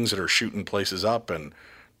bitty things that are shooting places up and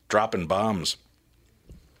dropping bombs.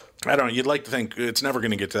 I don't know. You'd like to think it's never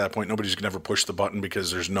going to get to that point. Nobody's going to ever push the button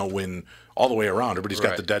because there's no win all the way around. Everybody's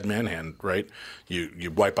got the dead man hand, right?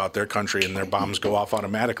 You wipe out their country and their bombs go off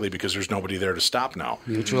automatically because there's nobody there to stop now.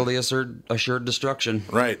 Mutually assured destruction.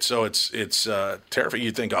 Right. So it's terrifying.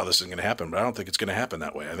 You'd think, oh, this isn't going to happen, but I don't think it's going to happen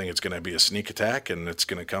that way. I think it's going to be a sneak attack, and it's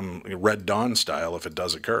going to come Red Dawn style if it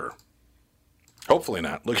does occur. Hopefully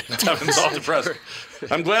not. Look at Tevin's all depressed.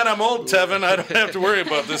 I'm glad I'm old, Tevin. I don't have to worry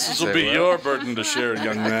about this. This will be your burden to share,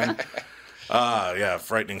 young man.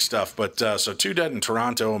 Frightening stuff. But so 2 dead in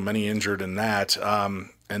Toronto, many injured in that.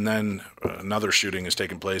 And then another shooting has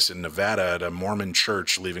taken place in Nevada at a Mormon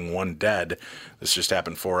church, leaving 1 dead. This just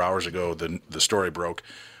happened 4 hours ago. The story broke.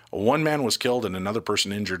 1 man was killed and another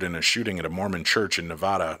person injured in a shooting at a Mormon church in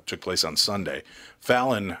Nevada. It took place on Sunday.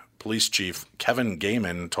 Fallon Police Chief Kevin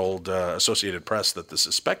Gaiman told Associated Press that the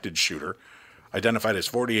suspected shooter, identified as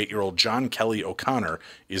 48-year-old John Kelly O'Connor,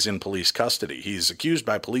 is in police custody. He's accused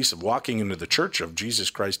by police of walking into the Church of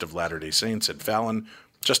Jesus Christ of Latter-day Saints at Fallon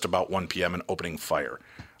just about 1 p.m. and opening fire.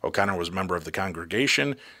 O'Connor was a member of the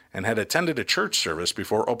congregation and had attended a church service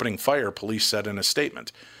before opening fire, police said in a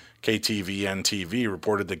statement. KTVN-TV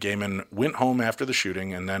reported that Gaiman went home after the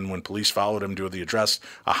shooting, and then when police followed him to the address,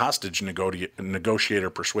 a hostage negotiator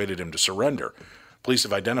persuaded him to surrender. Police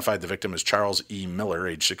have identified the victim as Charles E. Miller,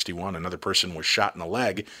 age 61. Another person was shot in the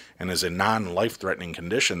leg and is in non-life-threatening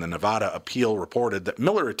condition. The Nevada Appeal reported that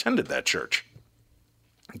Miller attended that church.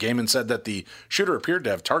 Gaiman said that the shooter appeared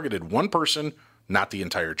to have targeted one person, not the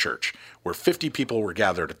entire church, where 50 people were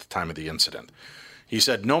gathered at the time of the incident. He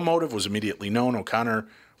said no motive was immediately known. O'Connor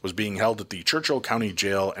was being held at the Churchill County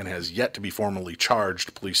Jail and has yet to be formally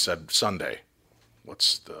charged, police said Sunday.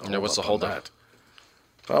 What's the holdup?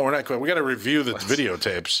 Oh, we're not quite. We got to review the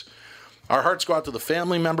videotapes. Our hearts go out to the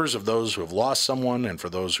family members of those who have lost someone and for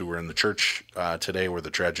those who were in the church today where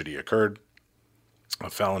the tragedy occurred.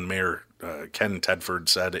 Fallon Mayor Ken Tedford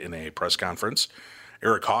said in a press conference.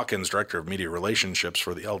 Eric Hawkins, Director of Media Relationships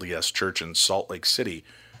for the LDS Church in Salt Lake City,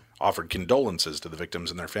 offered condolences to the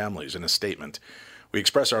victims and their families in a statement. We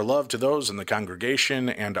express our love to those in the congregation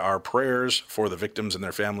and our prayers for the victims and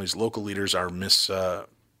their families. Local leaders are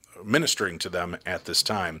ministering to them at this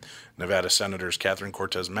time. Nevada Senators Catherine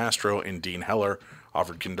Cortez Mastro and Dean Heller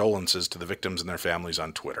offered condolences to the victims and their families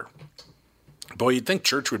on Twitter. Boy, you'd think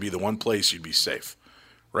church would be the one place you'd be safe,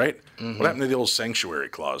 right? Mm-hmm. What happened to the old sanctuary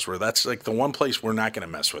clause where that's like the one place we're not going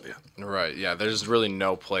to mess with you? Right, yeah. There's really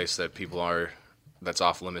no place that people are that's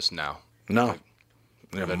off limits now. No.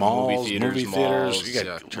 Malls, movie theaters. You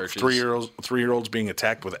got churches. 3-year-olds being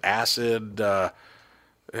attacked with acid.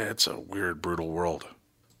 It's a weird, brutal world.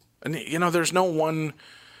 And, there's no one...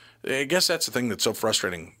 I guess that's the thing that's so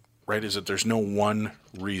frustrating, right, is that there's no one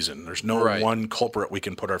reason. There's no one culprit we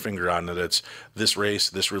can put our finger on, that it's this race,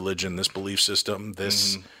 this religion, this belief system,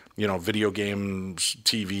 this, video games,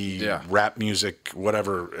 TV, rap music,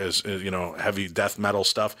 whatever, is heavy death metal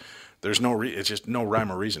stuff. There's it's just no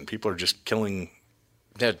rhyme or reason. People are just killing...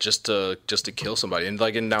 Yeah, just to kill somebody, and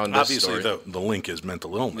now in this obviously story, the link is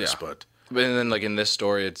mental illness, but then in this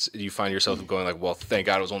story, you find yourself going well, thank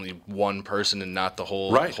God it was only one person and not the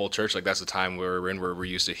whole church. That's the time we're in where we're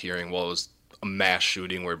used to hearing, well, it was a mass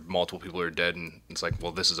shooting where multiple people are dead, and it's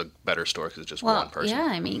this is a better story because it's just one person.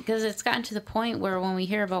 Yeah, because it's gotten to the point where when we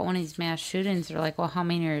hear about one of these mass shootings, they're like, well, how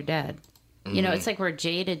many are dead? Mm-hmm. It's like we're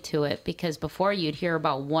jaded to it, because before you'd hear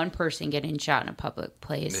about one person getting shot in a public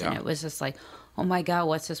place, and it was just like, oh my God,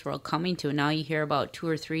 what's this world coming to? Now you hear about 2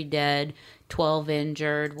 or 3 dead, 12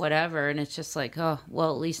 injured, whatever, and it's just like, oh, well,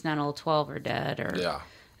 at least not all 12 are dead.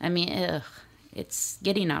 It's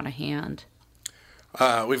getting out of hand.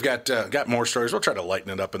 We've got more stories. We'll try to lighten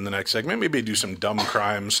it up in the next segment. Maybe do some dumb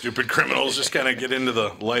crimes, stupid criminals, just kind of get into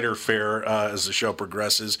the lighter fare as the show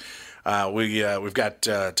progresses. We've got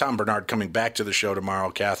Tom Bernard coming back to the show tomorrow.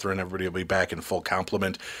 Catherine, everybody will be back in full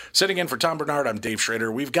complement. Sitting in for Tom Bernard, I'm Dave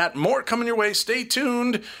Schrader. We've got more coming your way. Stay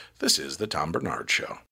tuned. This is the Tom Bernard Show.